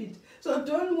their feet. So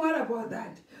don't worry about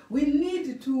that. We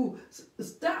need to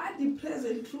study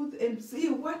present truth and see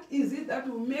what is it that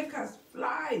will make us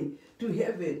fly to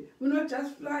heaven. We're not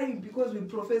just flying because we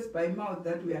profess by mouth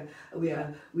that we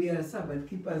are Sabbath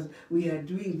keepers. We are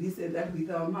doing this and that with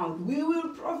our mouth. We will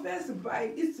profess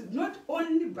by, it's not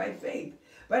only by faith,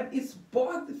 but it's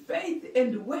both faith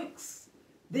and works.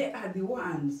 They are the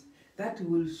ones that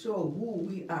will show who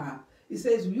we are. It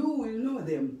says you will know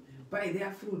them by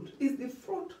their fruit. It's the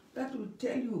fruit that will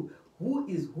tell you who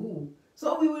is who.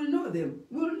 So we will know them.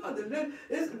 We will know them.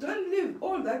 Don't leave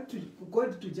all that to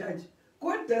God to judge.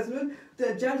 God does not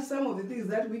judge some of the things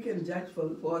that we can judge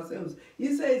for ourselves.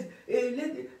 He says,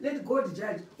 let God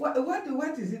judge. What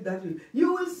is it that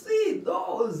you will see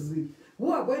those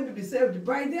who are going to be saved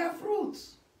by their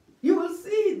fruits. You will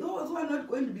see those who are not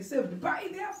going to be saved by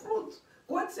their fruits.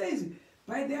 God says,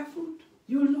 by their fruit,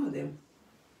 you will know them.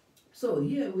 So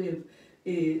here we have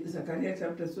Zechariah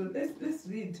chapter. So let's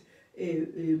read.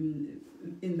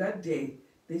 In that day,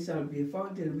 there shall be a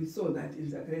fountain. We saw that in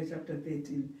Zechariah chapter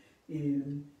 13.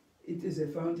 It is a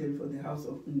fountain for the house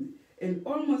of... And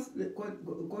almost,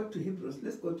 go to Hebrews.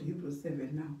 Let's go to Hebrews 7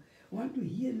 now. I want to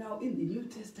hear now in the New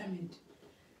Testament,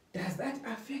 does that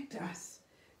affect us?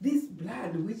 This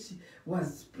blood which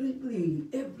was sprinkling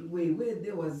everywhere where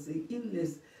there was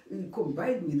illness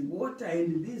combined with water,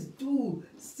 and these two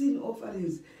sin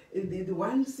offerings, the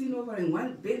one sin offering,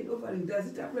 one burnt offering, does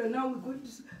it apply? Now we're going to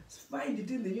find it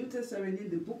in the New Testament in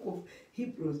the book of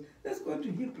Hebrews. Let's go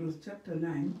to Hebrews chapter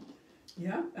 9.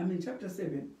 Yeah, I mean chapter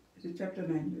 7. Chapter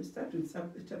 9. You start with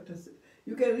chapter 7.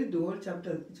 You can read the whole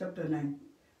chapter 9.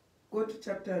 Go to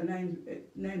chapter 9,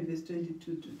 9 verse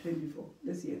 22 to 24.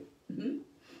 Let's hear.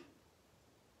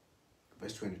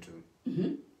 Verse 22.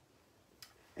 Mm-hmm.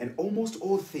 And almost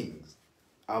all things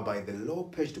are by the law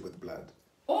purged with blood.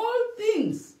 All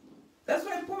things. That's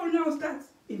why Paul now starts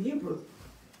in Hebrews.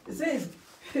 It says,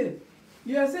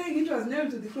 you are saying it was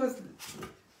nailed to the cross.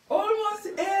 Almost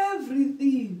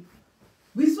everything.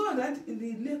 We saw that in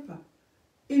the leper.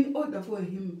 In order for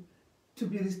him to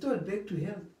be restored back to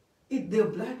health, the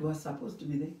blood was supposed to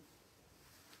be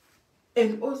there.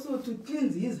 And also to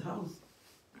cleanse his house,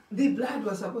 the blood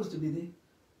was supposed to be there.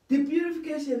 The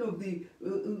purification of the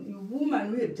woman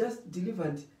who had just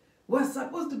delivered was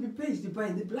supposed to be purged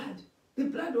by the blood. The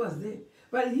blood was there.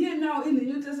 But here now in the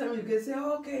New Testament, you can say,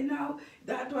 okay, now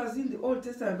that was in the Old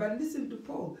Testament. But listen to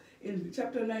Paul in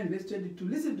chapter 9, verse 22.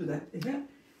 Listen to that.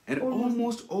 And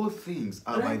almost all things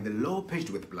are by the law purged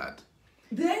with blood.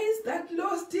 There is that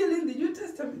law still in the New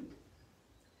Testament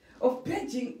of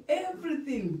purging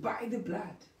everything by the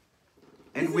blood.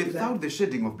 And without the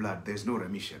shedding of blood, there's no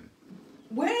remission.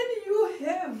 When you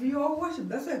have your worship,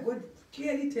 that's why God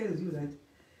clearly tells you that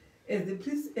as the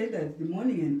priest entered the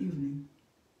morning and evening,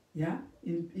 yeah,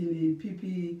 in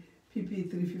PP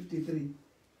 353,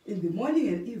 in the morning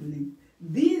and evening,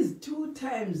 these two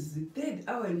times, the 3rd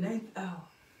hour and 9th hour,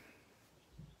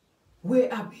 were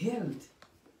upheld.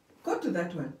 Go to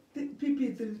that one,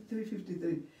 PP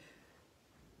 353.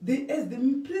 As the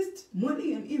priest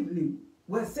morning and evening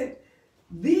was said,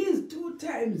 these two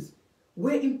times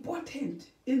were important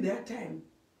in their time.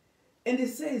 And it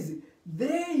says,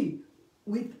 they,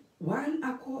 with one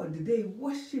accord, they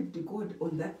worshipped God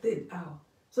on that 3rd hour,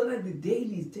 so that the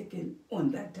daily is taken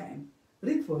on that time.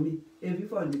 Read for me. Have you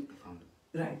found it? Found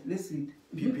it. Right, let's read.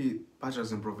 PP,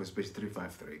 Patriarchs and Prophets, page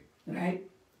 353. Right.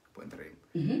 Point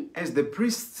 3. As the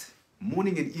priests,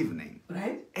 morning and evening,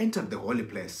 Right. entered the holy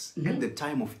place at the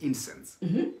time of incense,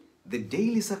 the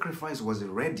daily sacrifice was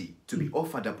ready to be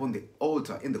offered upon the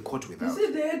altar in the court without. You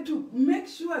see, they had to make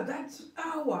sure that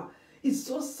hour is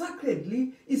so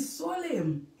sacredly, is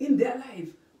solemn in their life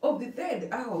of the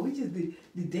 3rd hour, which is the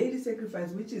daily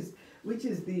sacrifice, which is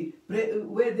the bread,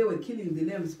 where they were killing the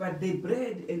lambs, but the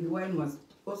bread and the wine was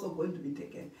also going to be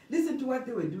taken. Listen to what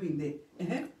they were doing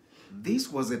there.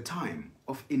 This was a time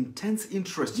of intense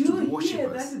interest Do to the you hear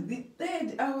worshippers. that the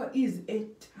 3rd hour is a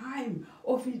time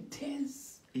of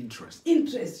intense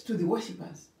Interest to the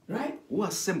worshippers, right? who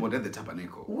assembled at the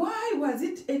tabernacle. Why was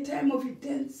it a time of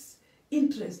intense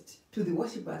interest to the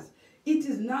worshippers? It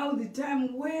is now the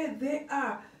time where they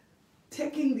are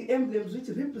taking the emblems which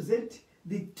represent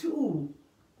the two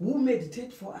who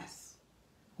meditate for us,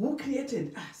 who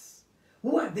created us,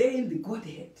 who are there in the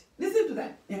Godhead. Listen to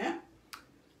that. Yeah?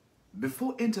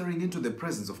 Before entering into the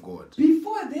presence of God,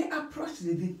 Before they approached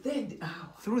the 3rd hour,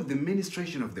 through the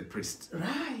ministration of the priest,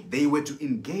 right? they were to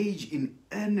engage in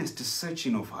earnest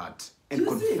searching of heart and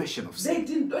confession of sin. They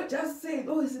did not just say,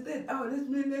 oh, it's the 3rd hour,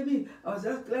 let me, I was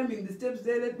just climbing the steps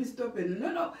there, let me stop.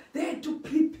 No, they had to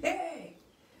prepare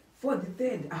for the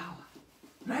 3rd hour,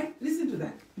 right? Listen to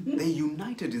that. They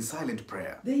united in silent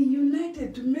prayer. They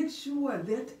united to make sure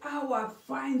that hour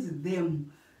finds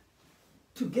them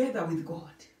together with God.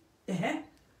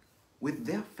 with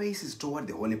their faces toward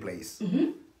the holy place.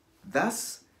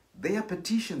 Thus, their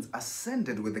petitions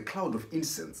ascended with a cloud of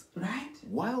incense, Right?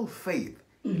 while faith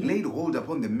laid hold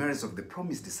upon the merits of the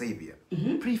promised Savior,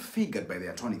 prefigured by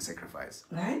the atoning sacrifice.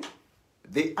 Right?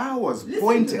 The hours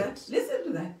Listen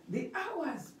to that. The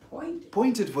hours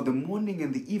pointed for the morning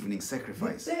and the evening The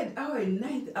sacrifice third hour and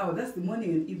ninth hour, that's the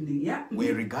morning and evening, yeah?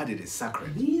 were regarded as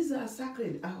sacred. These are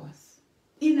sacred hours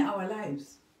in our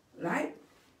lives, right?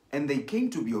 And they came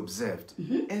to be observed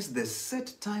as the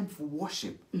set time for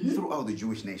worship throughout the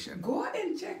Jewish nation. Go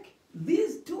and check.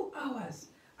 These 2 hours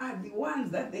are the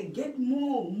ones that they get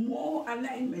more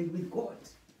alignment with God.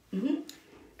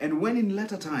 And when in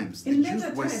later times the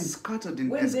Jews were scattered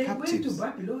as when captives they went to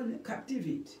Babylon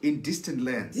captivity, in distant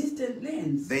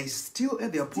lands, they still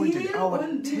at the appointed hour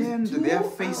turned their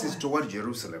faces toward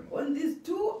Jerusalem. On these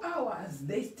 2 hours,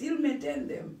 they still maintain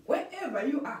them wherever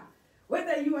you are,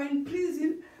 whether you are in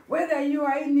prison, whether you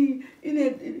are in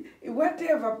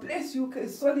whatever place you can,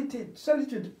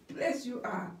 solitude place you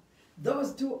are.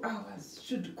 Those 2 hours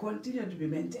should continue to be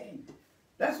maintained.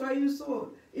 That's why you saw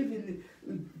even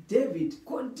David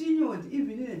continued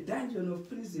even in a dungeon of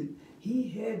prison. He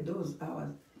had those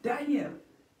hours. Daniel,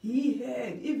 he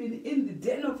had even in the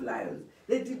den of lions.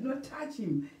 They did not touch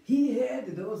him. He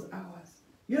had those hours.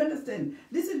 You understand?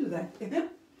 Listen to that.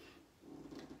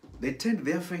 They turned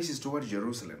their faces toward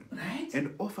Jerusalem, Right?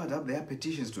 and offered up their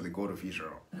petitions to the God of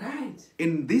Israel. Right.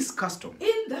 In this custom,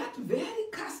 In that very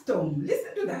custom,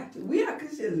 listen to that. We are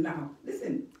Christians now.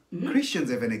 Listen.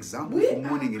 Christians have an example We for are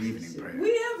morning and evening Christians. prayer.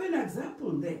 We have an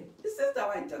example there. This is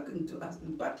how I'm talking to us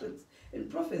in Patrick's in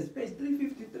Prophets, page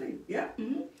 353. Yeah?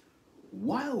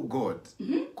 While God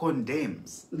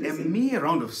condemns a Listen. mere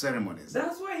round of ceremonies,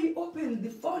 That's why he opened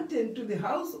the fountain to the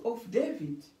house of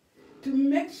David to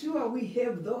make sure we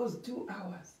have those 2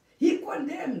 hours. He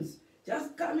condemns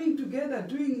just coming together,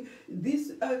 doing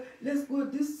this, let's go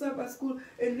this Sabbath school,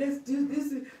 and let's do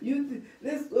this youth,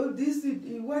 let's go this,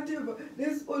 whatever,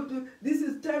 let's go to, this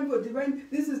is time for divine,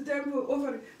 this is time for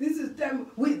offering, this is time,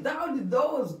 without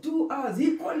those 2 hours,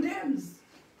 he condemns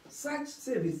such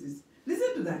services.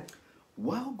 Listen to that.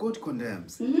 while God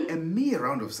condemns a mere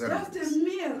round of Just ceremonies, a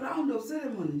mere round of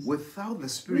ceremonies. without the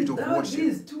spirit of Without worship,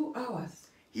 these 2 hours.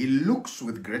 He looks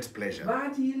with great pleasure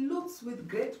But he looks with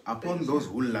great upon pleasure those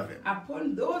who love Him,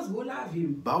 upon those who love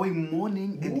him, bowing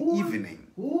morning and evening.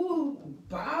 who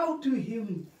bow to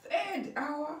him 3rd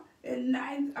hour and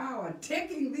 9th hour,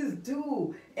 taking these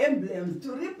 2 emblems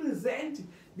to represent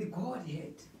the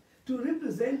Godhead, to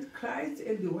represent Christ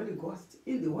and the Holy Ghost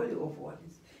in the Holy of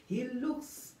Holies. He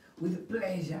looks with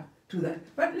pleasure to that.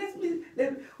 But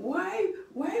why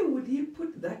would he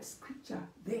put that scripture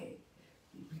there?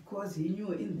 Because he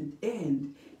knew in the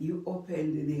end, you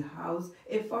opened the house,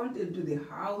 a fountain to the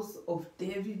house of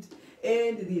David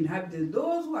and the inhabitants.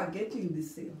 Those who are getting the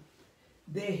seal,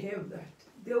 they have that.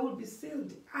 They will be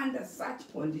sealed under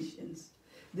such conditions.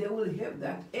 They will have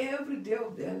that every day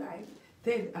of their life,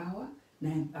 3rd hour,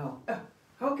 9th hour.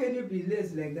 How can you be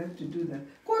lazy like that to do that?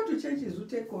 Go to churches who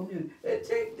take communion. They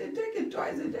take it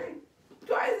twice a day.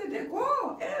 Twice a day.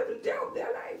 Go every day of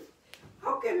their life.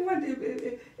 How can you want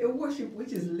a worship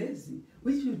which is lazy,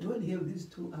 which you don't have these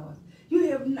 2 hours?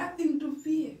 You have nothing to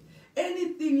fear.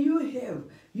 Anything you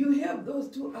have those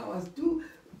 2 hours to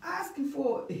ask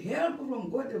for help from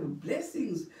God,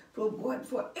 blessings from God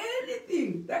for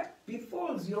anything that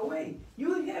befalls your way.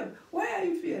 You have. Why are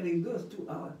you fearing those 2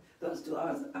 hours? Those 2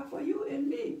 hours are for you and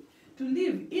me to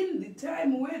live in the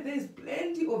time where there's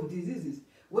plenty of diseases,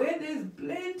 where there's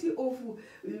plenty of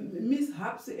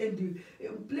mishaps and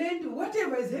plenty,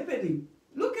 whatever is happening.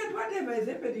 Look at whatever is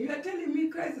happening. You are telling me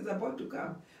Christ is about to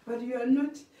come, but you are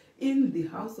not in the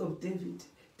house of David,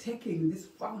 taking this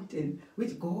fountain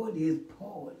which God has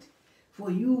poured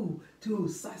for you to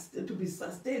be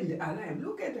sustained alive.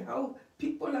 Look at how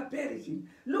people are perishing.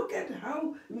 Look at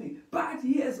how, but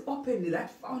he has opened that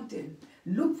fountain.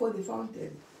 Look for the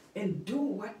fountain and do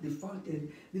what the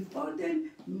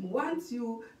fountain wants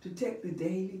you to take the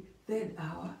daily 3rd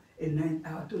hour and 9th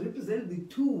hour to represent the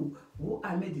 2 who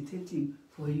are meditating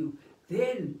for you.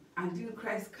 Then, until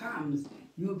Christ comes,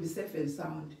 you'll be safe and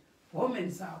sound, home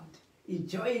and sound,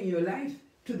 enjoying your life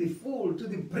to the full, to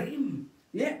the brim.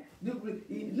 Yeah,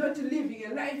 not living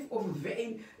a life of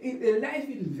vain, a life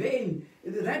in vain.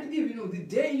 That even the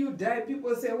day you die,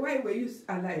 people say, why were you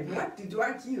alive? What did you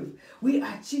achieve? We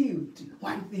achieved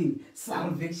one thing,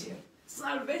 salvation.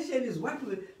 Salvation is what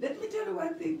we, let me tell you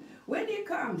one thing. When he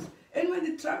comes, and when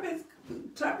the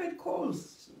trumpet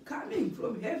calls coming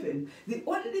from heaven, the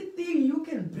only thing you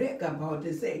can brag about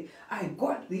and say, I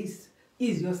got this,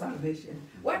 is your salvation.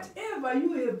 Whatever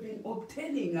you have been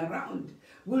obtaining around,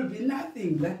 will be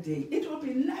nothing that day. It will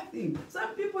be nothing.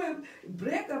 Some people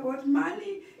brag about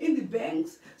money in the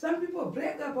banks. Some people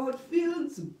brag about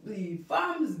fields, the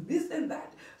farms, this and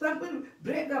that. Some people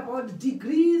brag about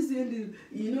degrees and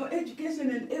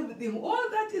education and everything. All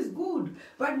that is good.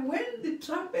 But when the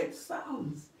trumpet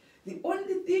sounds, the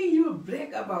only thing you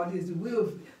brag about is we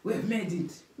have made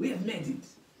it. We have made it.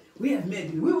 We have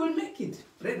made it. We will make it,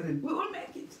 brethren. We will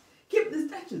make it. Keep the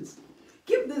statutes.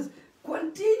 Keep this.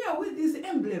 Continue with these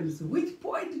emblems which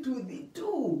point to the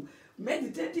two,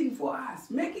 meditating for us,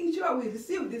 making sure we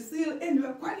receive the seal and we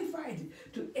are qualified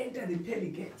to enter the pearly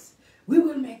gates. We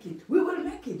will make it. We will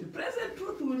make it. Present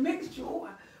truth will make sure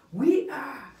we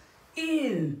are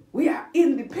in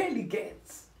the pearly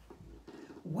gates.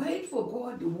 Wait for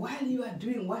God while you are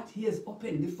doing what He has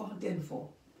opened the fountain for.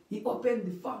 He opened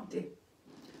the fountain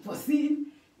for sin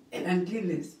and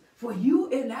uncleanness, for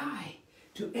you and I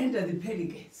to enter the pearly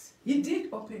gates. He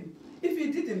did open. If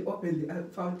He didn't open the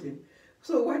fountain,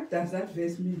 so what does that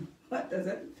verse mean? What does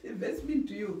that verse mean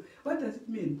to you? What does it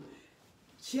mean?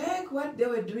 Check what they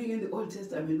were doing in the Old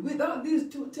Testament. Without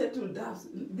these two turtle doves,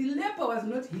 the leper was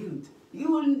not healed.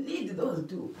 You will need those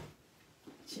two.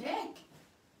 Check.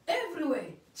 Everywhere.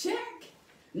 Check.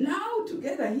 Now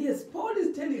together here, Paul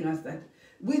is telling us that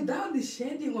without the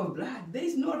shedding of blood, there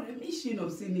is no remission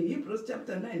of sin in Hebrews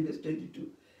chapter 9, verse 22.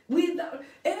 Without,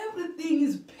 everything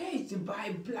is paid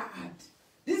by blood.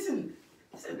 Listen,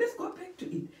 let's go back to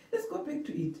it. Let's go back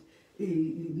to it.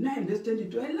 9, verse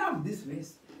 22. I love this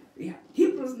verse. Yeah.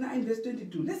 Hebrews 9, verse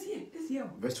 22. Let's hear.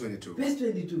 Verse 22. Verse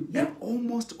 22. Yeah. And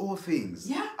almost all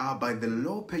things are by the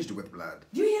law purged with blood.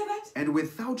 Do you hear that? And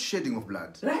without shedding of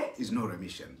blood right? Is no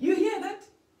remission. You hear that?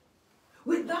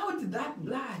 Without that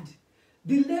blood,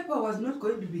 the leper was not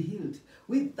going to be healed.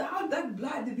 Without that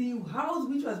blood, the house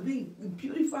which was being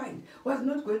purified was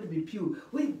not going to be pure.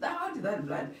 Without that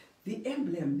blood, the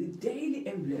emblem, the daily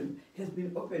emblem, has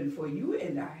been opened for you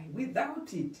and I.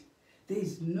 Without it, there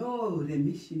is no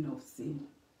remission of sin.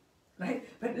 Right?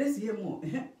 But let's hear more.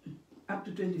 Up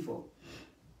to 24.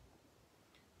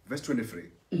 Verse 23.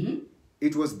 Mm-hmm.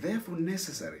 It was therefore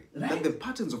necessary that the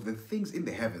patterns of the things in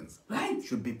the heavens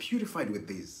should be purified with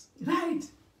these. Right.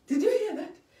 Did you hear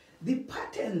that? The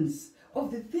patterns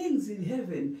of the things in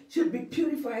heaven should be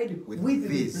purified with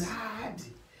the blood.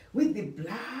 With the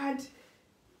blood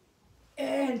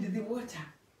and the water.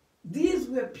 These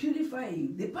were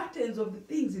purifying the patterns of the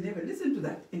things in heaven. Listen to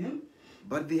that.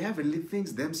 But the heavenly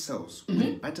things themselves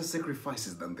were better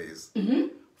sacrifices than these.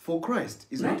 For Christ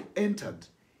is not entered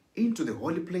into the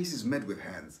holy places made with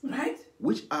hands,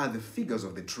 which are the figures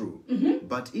of the true,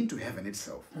 but into heaven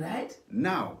itself.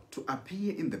 Now to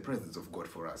appear in the presence of God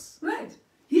for us.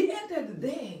 He entered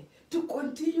there to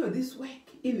continue this work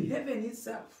in heaven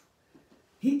itself.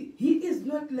 He is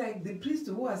not like the priest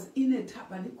who was in a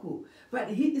tabernacle, but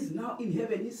he is now in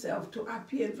heaven itself to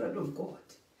appear in front of God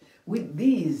with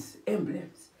these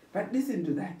emblems. But listen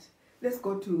to that. Let's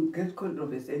go to Great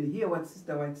Controversy and hear what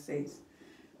Sister White says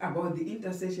about the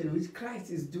intercession which Christ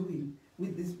is doing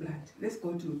with this blood. Let's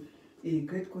go to a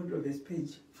Great Controversy,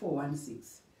 page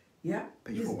 416. Yeah?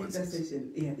 Page His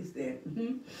 416. intercession, is there.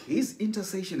 His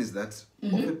intercession is that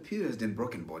of a pierced and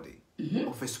broken body,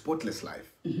 of a spotless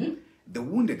life, the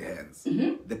wounded hands,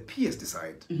 the pierced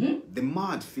side, the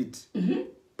marred feet,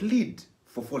 plead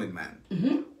for fallen man,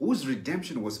 whose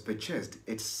redemption was purchased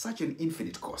at such an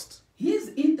infinite cost. His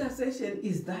intercession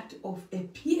is that of a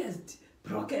pierced,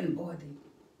 broken body.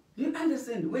 Do you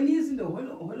understand? When he is in the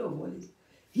Hall of Holies,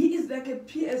 he is like a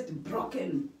pierced,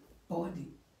 broken body.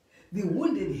 The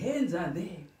wounded hands are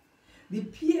there. The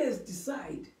pierced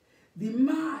side, the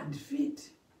marred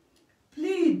feet.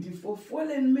 Plead for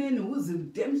fallen men whose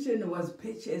redemption was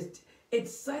purchased at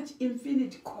such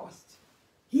infinite cost.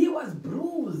 He was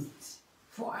bruised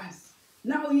for us.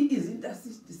 Now he is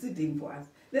interceding for us.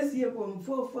 Let's hear from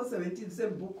 417,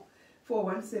 same book,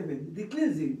 417. The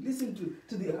cleansing. Listen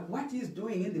to what he is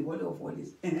doing in the Hall of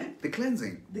Holies. The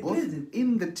cleansing, the both cleansing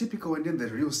in the typical and in the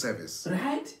real service,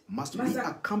 must be have,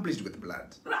 accomplished with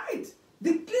blood.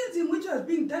 The cleansing which was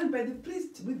being done by the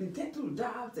priest with the turtle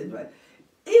doves and what,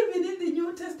 even in the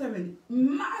New Testament,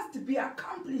 must be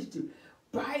accomplished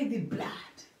by the blood.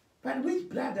 But which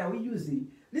blood are we using?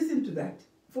 Listen to that.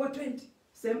 420,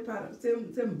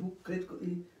 same book, Great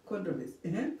Controversy.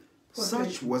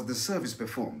 Such was the service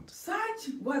performed. Such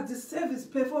was the service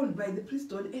performed by the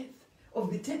priest on earth,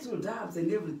 of the turtle doves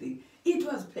and everything. It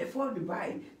was performed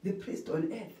by the priest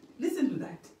on earth. Listen to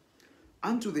that.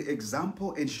 Unto the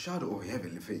example and shadow of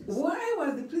heavenly things. Why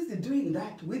was the priest doing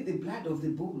that with the blood of the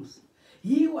bulls?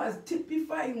 He was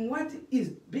typifying what is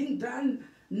being done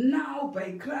now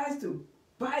by Christ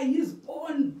by his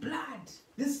own blood.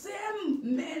 The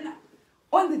same manner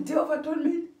on the Day of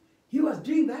Atonement, he was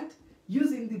doing that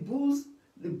using the bulls,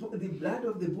 the blood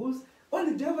of the bulls. On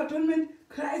the Day of Atonement,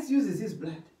 Christ uses his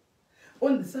blood.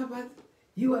 On the Sabbath,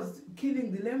 he was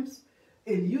killing the lambs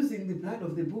and using the blood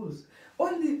of the bulls.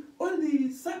 On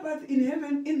the Sabbath in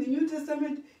heaven, in the New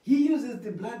Testament, he uses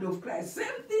the blood of Christ.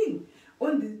 Same thing.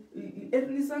 On the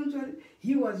earthly sanctuary,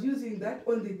 he was using that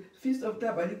on the Feast of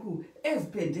Tabernacle as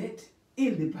per date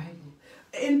in the Bible.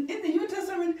 And in the New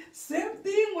Testament, same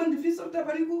thing on the Feast of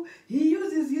Tabernacle, he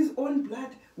uses his own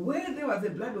blood. Where there was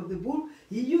the blood of the bull,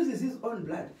 he uses his own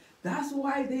blood. That's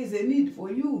why there is a need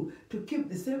for you to keep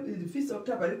the Feast of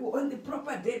Tabernacle on the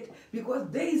proper date,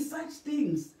 because there is such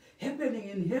things happening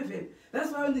in heaven.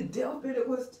 That's why on the Day of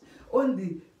Pentecost, on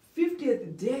the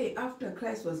 50th day after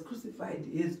Christ was crucified,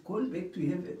 he has gone back to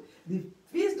heaven. The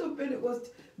Feast of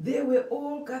Pentecost, they were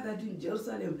all gathered in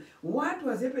Jerusalem. What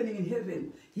was happening in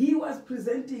heaven? He was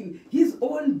presenting his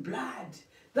own blood.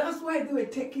 That's why they were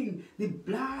taking the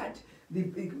blood,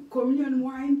 the communion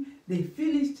wine. They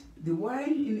finished the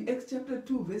wine in Acts chapter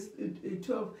 2, verse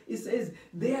 12. It says,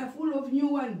 they are full of new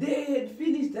wine. They had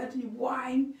finished that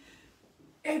wine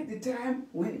at the time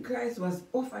when Christ was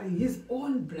offering his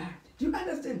own blood. Do you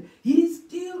understand? He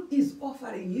still is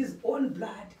offering his own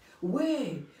blood.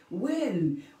 Where?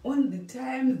 When? On the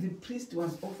time the priest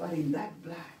was offering that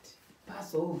blood.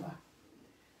 Passover,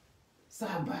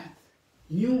 Sabbath,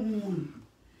 New Moon,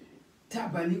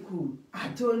 Tabernacle,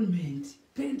 Atonement,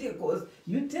 Pentecost.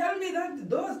 You tell me that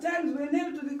those times were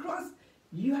nailed to the cross?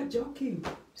 You are joking.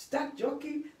 Start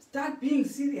joking. Start being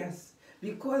serious.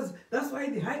 Because that's why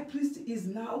the high priest is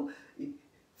now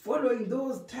following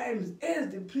those times as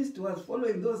the priest was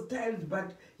following those times,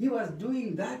 but he was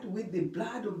doing that with the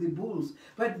blood of the bulls.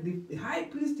 But the high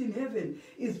priest in heaven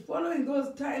is following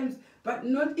those times, but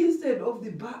not instead of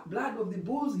the blood of the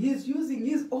bulls, he is using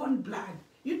his own blood.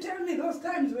 You tell me those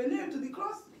times were nailed to the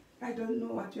cross? I don't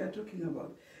know what you are talking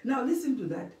about. Now listen to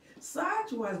that.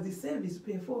 Such was the service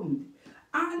performed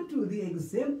unto the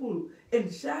example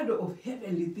and shadow of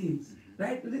heavenly things.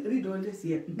 Right? Read on this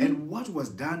here. And what was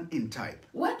done in type?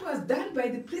 What was done by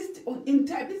the priest in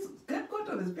type? This got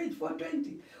on this page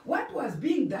 420. What was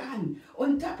being done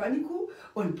on Tabernacle,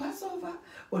 on Passover,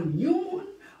 on New Moon,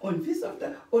 on Feast of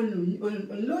the, on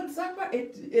Lord's Supper at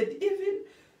even?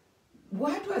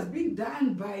 What was being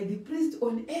done by the priest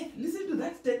on earth? Listen to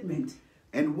that statement.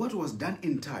 And what was done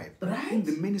in type, right, in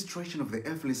the ministration of the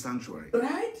earthly sanctuary,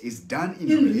 right, is done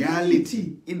in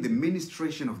reality in the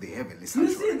ministration of the heavenly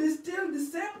sanctuary. You see, there's still the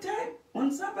same time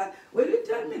on Sabbath. When you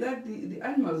tell me that the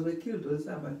animals were killed on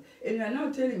Sabbath, and you are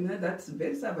now telling me that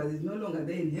very Sabbath is no longer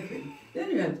there in heaven,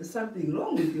 then you have something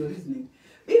wrong with your reasoning.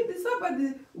 If the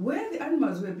Sabbath, where the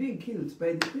animals were being killed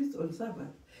by the priest on Sabbath,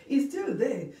 is still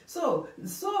there. So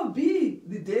be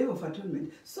the Day of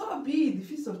Atonement, so be the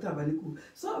Feast of Tabernacle,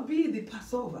 so be the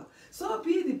Passover, so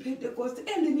be the Pentecost,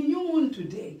 and the New Moon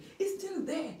today is still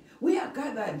there. We are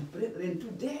gathered, brethren,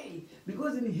 today,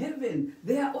 because in heaven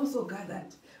they are also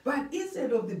gathered. But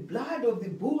instead of the blood of the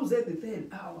bulls at the third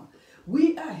hour,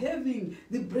 we are having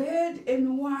the bread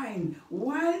and wine,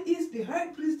 while the high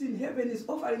priest in heaven is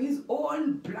offering his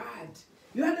own blood.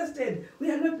 You understand?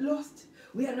 We are not lost.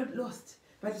 We are not lost.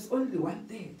 But it's only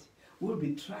 1/3 will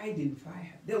be tried in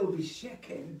fire. They will be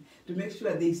shaken to make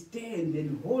sure they stand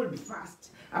and hold fast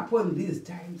upon these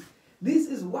times. This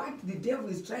is what the devil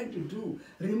is trying to do.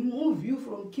 Remove you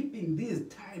from keeping these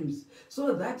times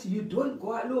so that you don't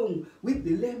go along with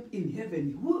the Lamb in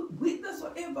heaven.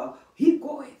 Whithersoever he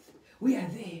goeth, we are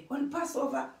there. On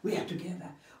Passover, we are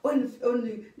together. On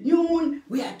New Moon,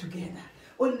 we are together.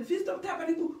 On the Feast of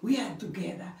Tabernacle, we are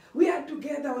together. We are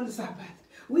together on Sabbath.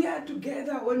 We are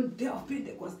together on Day of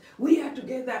Pentecost. We are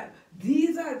together.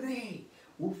 These are they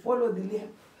who follow the Lamb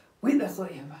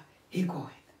whithersoever he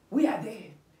goeth. We are there.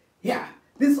 Yeah,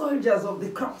 the soldiers of the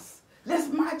cross.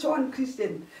 Let's march on,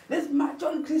 Christian. Let's march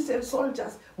on, Christian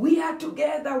soldiers. We are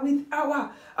together with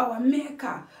our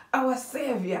Maker, our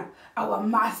Savior, our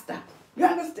Master. You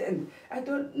understand? I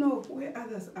don't know where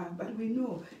others are, but we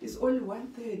know it's only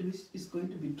 1/3 which is going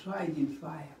to be tried in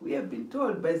fire. We have been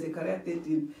told by Zechariah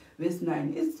 13, verse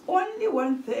 9, it's only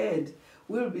 1/3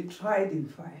 will be tried in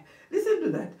fire. Listen to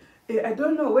that. I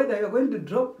don't know whether you're going to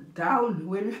drop down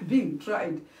when you're being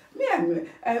tried. Me,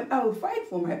 I will fight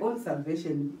for my own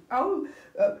salvation. I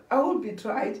will be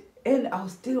tried and I'll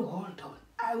still hold on.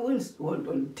 I will hold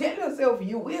on. Tell yourself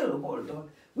you will hold on.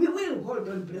 We will hold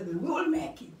on, brethren. We will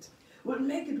make it. We'll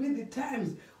make it with the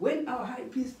times when our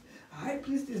high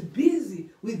priest is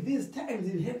busy with these times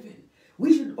in heaven.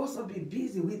 We should also be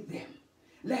busy with them.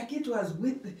 like it was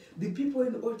with the people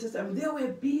in the Old Testament. They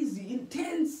were busy,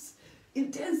 intense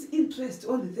interest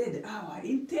on the third hour,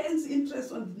 intense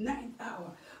interest on the ninth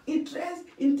hour,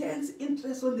 intense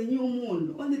interest on the new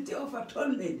moon, on the Day of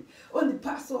Atonement, on the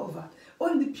Passover,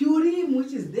 on the Purim,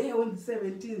 which is there on the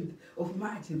 17th of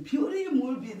March. And Purim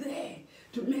will be there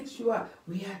to make sure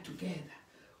we are together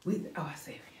with our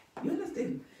Savior. You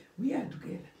understand? We are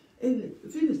together. And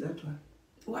finish that one.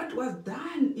 What was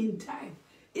done in time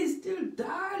is still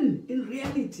done in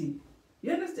reality.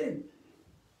 You understand?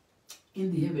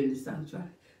 In the heavenly sanctuary.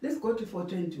 Let's go to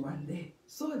 421 there.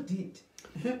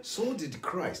 So did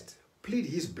Christ plead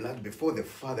his blood before the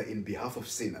Father in behalf of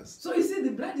sinners. So you see,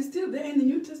 the blood is still there in the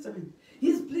New Testament.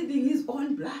 He's pleading his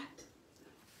own blood.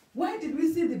 Why did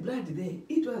we see the blood there?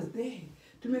 It was there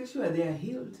to make sure they are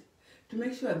healed, to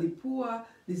make sure the poor,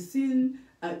 the sin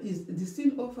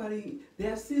offering,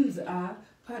 their sins are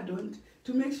pardoned,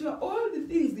 to make sure all the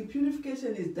things, the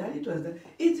purification is done. It was done.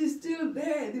 It is still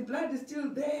there. The blood is still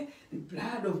there. The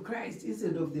blood of Christ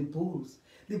instead of the bulls.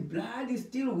 The blood is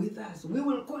still with us. We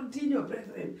will continue,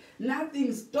 brethren.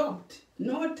 Nothing stopped.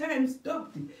 No time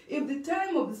stopped. If the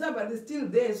time of the Sabbath is still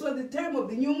there, so the time of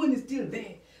the new moon is still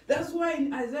there. That's why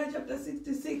in Isaiah chapter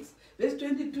 66, verse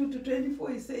 22 to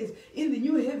 24, it says, in the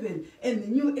new heaven and the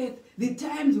new earth, the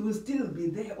times will still be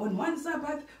there. On one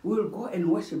Sabbath, we'll go and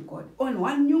worship God. On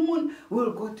one new moon,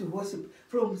 we'll go to worship.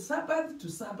 From Sabbath to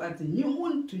Sabbath, new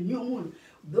moon to new moon.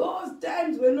 Those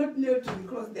times were not nailed to the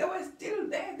cross. They were still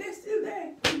there. They're still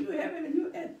there. The new heaven and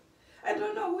new earth. I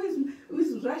don't know who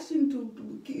is rushing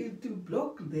to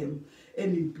block them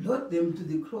and blot them to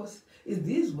the cross. Is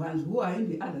these ones who are in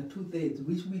the other 2/3,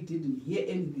 which we didn't hear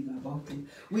anything about it.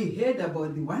 We heard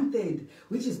about the 1/3,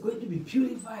 which is going to be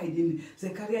purified in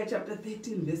Zechariah chapter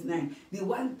 13, verse 9. The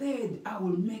 1/3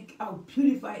 I'll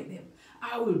purify them.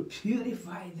 I will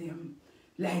purify them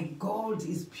like gold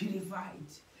is purified.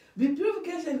 The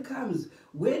purification comes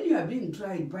when you are being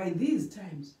tried by these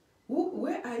times.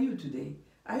 Where are you today?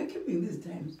 Are you keeping these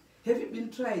times? Have you been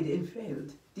tried and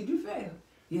failed? Did you fail?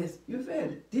 Yes, you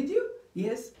failed. Did you?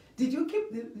 Yes. Did you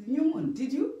keep the new moon?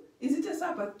 Did you? Is it a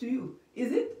Sabbath to you?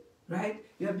 Is it? Right?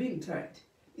 You are being tried.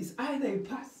 It's either you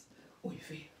pass or you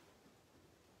fail.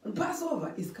 And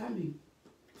Passover is coming.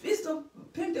 Feast of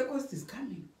Pentecost is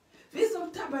coming. Feast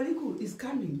of Tabernacle is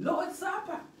coming. Lord's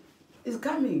Supper is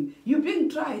coming. You're being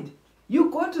tried. You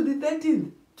go to the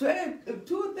 13th.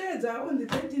 2/3 are on the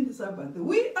 13th Sabbath.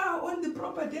 We are on the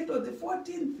proper date of the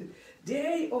 14th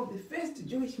day of the first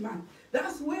Jewish month.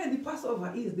 That's where the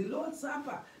Passover is, the Lord's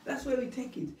Supper. That's where we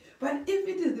take it. But if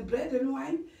it is the bread and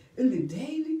wine, in the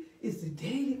daily, it's the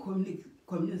daily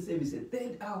communion service, the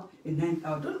 3rd hour and 9th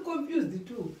hour. Don't confuse the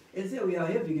two and say we are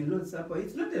having a Lord's Supper.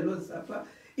 It's not a Lord's Supper.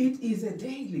 It is a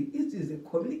daily. It is a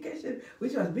communication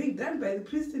which was being done by the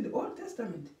priests in the Old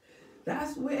Testament.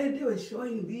 That's where they were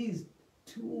showing these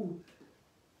two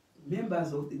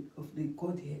members of the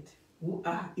Godhead who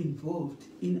are involved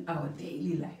in our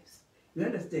daily lives. You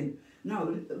understand?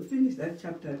 Now, finish that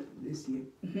chapter this year.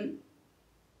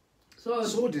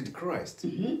 So did Christ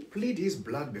plead his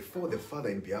blood before the Father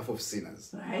in behalf of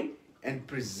sinners, right? And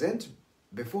present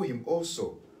before him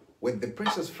also with the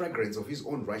precious fragrance of his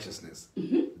own righteousness,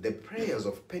 the prayers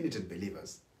of penitent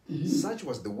believers. Such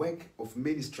was the work of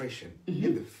ministration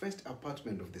in the first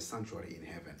apartment of the sanctuary in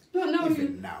heaven.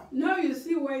 Now you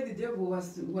see why the devil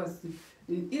was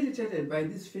irritated by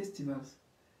these festivals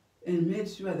and made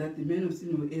sure that the men of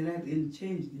sin were erect and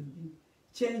changed them,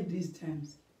 changed these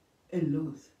times and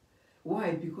laws.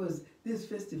 Why? Because these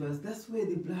festivals, that's where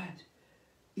the blood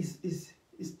is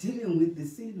dealing with the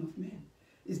sin of man.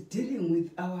 It's dealing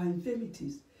with our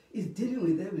infirmities. It's dealing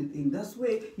with everything. That's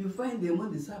where you find them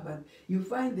on the Sabbath. You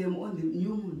find them on the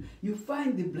new moon. You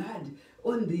find the blood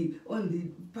on the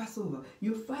Passover.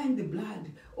 You find the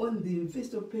blood on the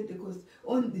Feast of Pentecost,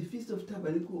 on the Feast of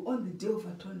Tabernacle, on the Day of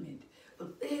Atonement.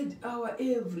 3rd hour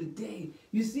every day.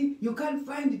 You see, you can't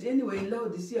find it anywhere in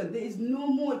Laodicea. There is no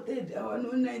more 3rd hour,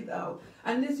 no 9th hour,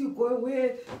 unless you go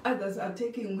where others are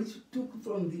taking, which took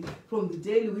from the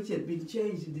daily, which had been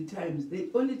changed the times. They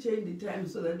only change the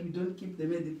times so that we don't keep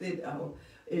them at the 3rd hour,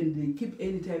 and they keep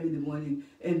any time in the morning.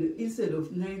 And instead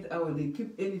of 9th hour, they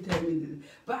keep any time in the.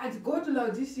 But go to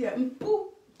Laodicea,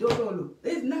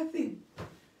 there's nothing.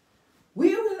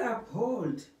 We will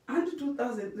uphold unto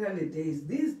 2,300 days.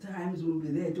 These times will be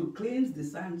there to cleanse the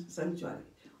sanctuary.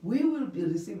 We will be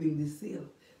receiving the seal.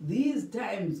 These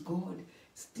times, God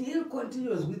still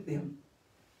continues with them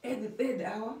at the 3rd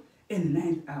hour and the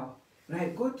 9th hour.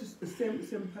 Right? Go to the same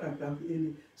paragraph.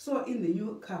 So in the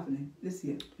new covenant, let's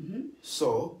hear.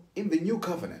 So in the new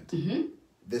covenant,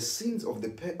 the sins of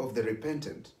the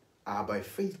repentant are by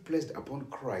faith placed upon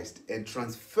Christ and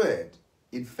transferred,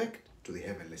 in fact, to the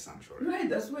heavenly sanctuary. Right,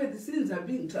 that's where the sins are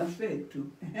being transferred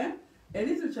to. A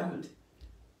little child.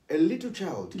 A little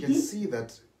child can see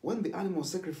that when the animal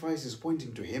sacrifice is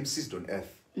pointing to him ceased on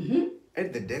earth,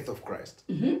 at the death of Christ,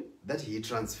 that he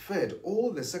transferred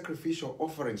all the sacrificial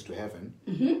offerings to heaven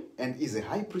and is a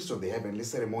high priest of the heavenly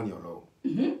ceremonial law,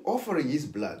 offering his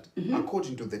blood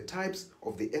according to the types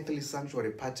of the earthly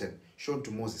sanctuary pattern shown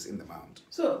to Moses in the mount.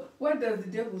 So what does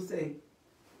the devil say?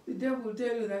 The devil will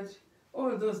tell you that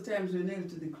all those times were nailed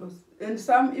to the cross, and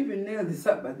some even nailed the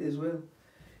Sabbath as well.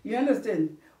 You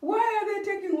understand? Why are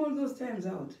they taking all those times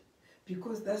out?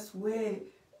 Because that's where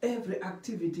every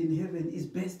activity in heaven is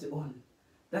based on.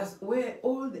 That's where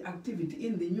all the activity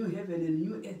in the new heaven and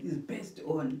new earth is based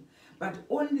on. But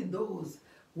only those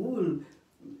who will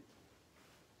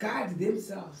guard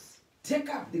themselves, take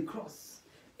up the cross,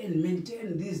 and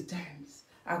maintain these times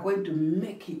are going to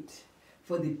make it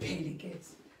for the pearly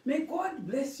gates. May God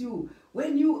bless you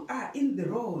when you are in the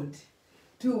road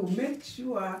to make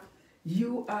sure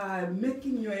you are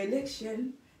making your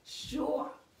election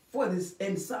sure for this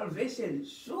and salvation,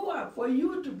 sure for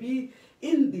you to be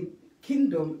in the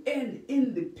kingdom and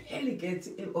in the pearly gates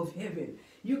of heaven.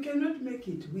 You cannot make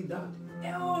it without.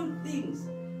 All things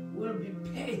will be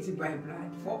paid by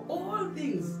blood. For all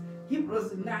things,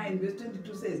 Hebrews 9 verse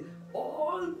 22 says,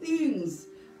 all things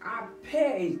are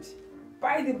paid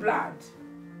by the blood.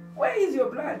 Where is your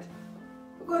blood?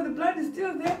 Because the blood is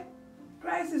still there.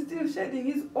 Christ is still shedding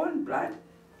his own blood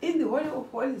in the Holy of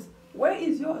Holies. Where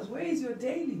is yours? Where is your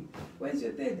daily? Where is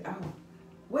your third hour?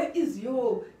 Where is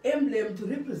your emblem to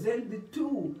represent the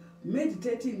two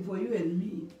meditating for you and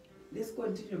me? Let's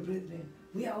continue, brethren.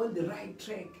 We are on the right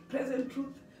track. Present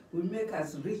truth will make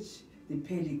us reach the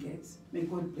pearly gates. May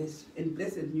God bless you. And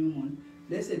blessed new moon,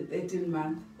 blessed 13th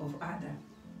month of Adar.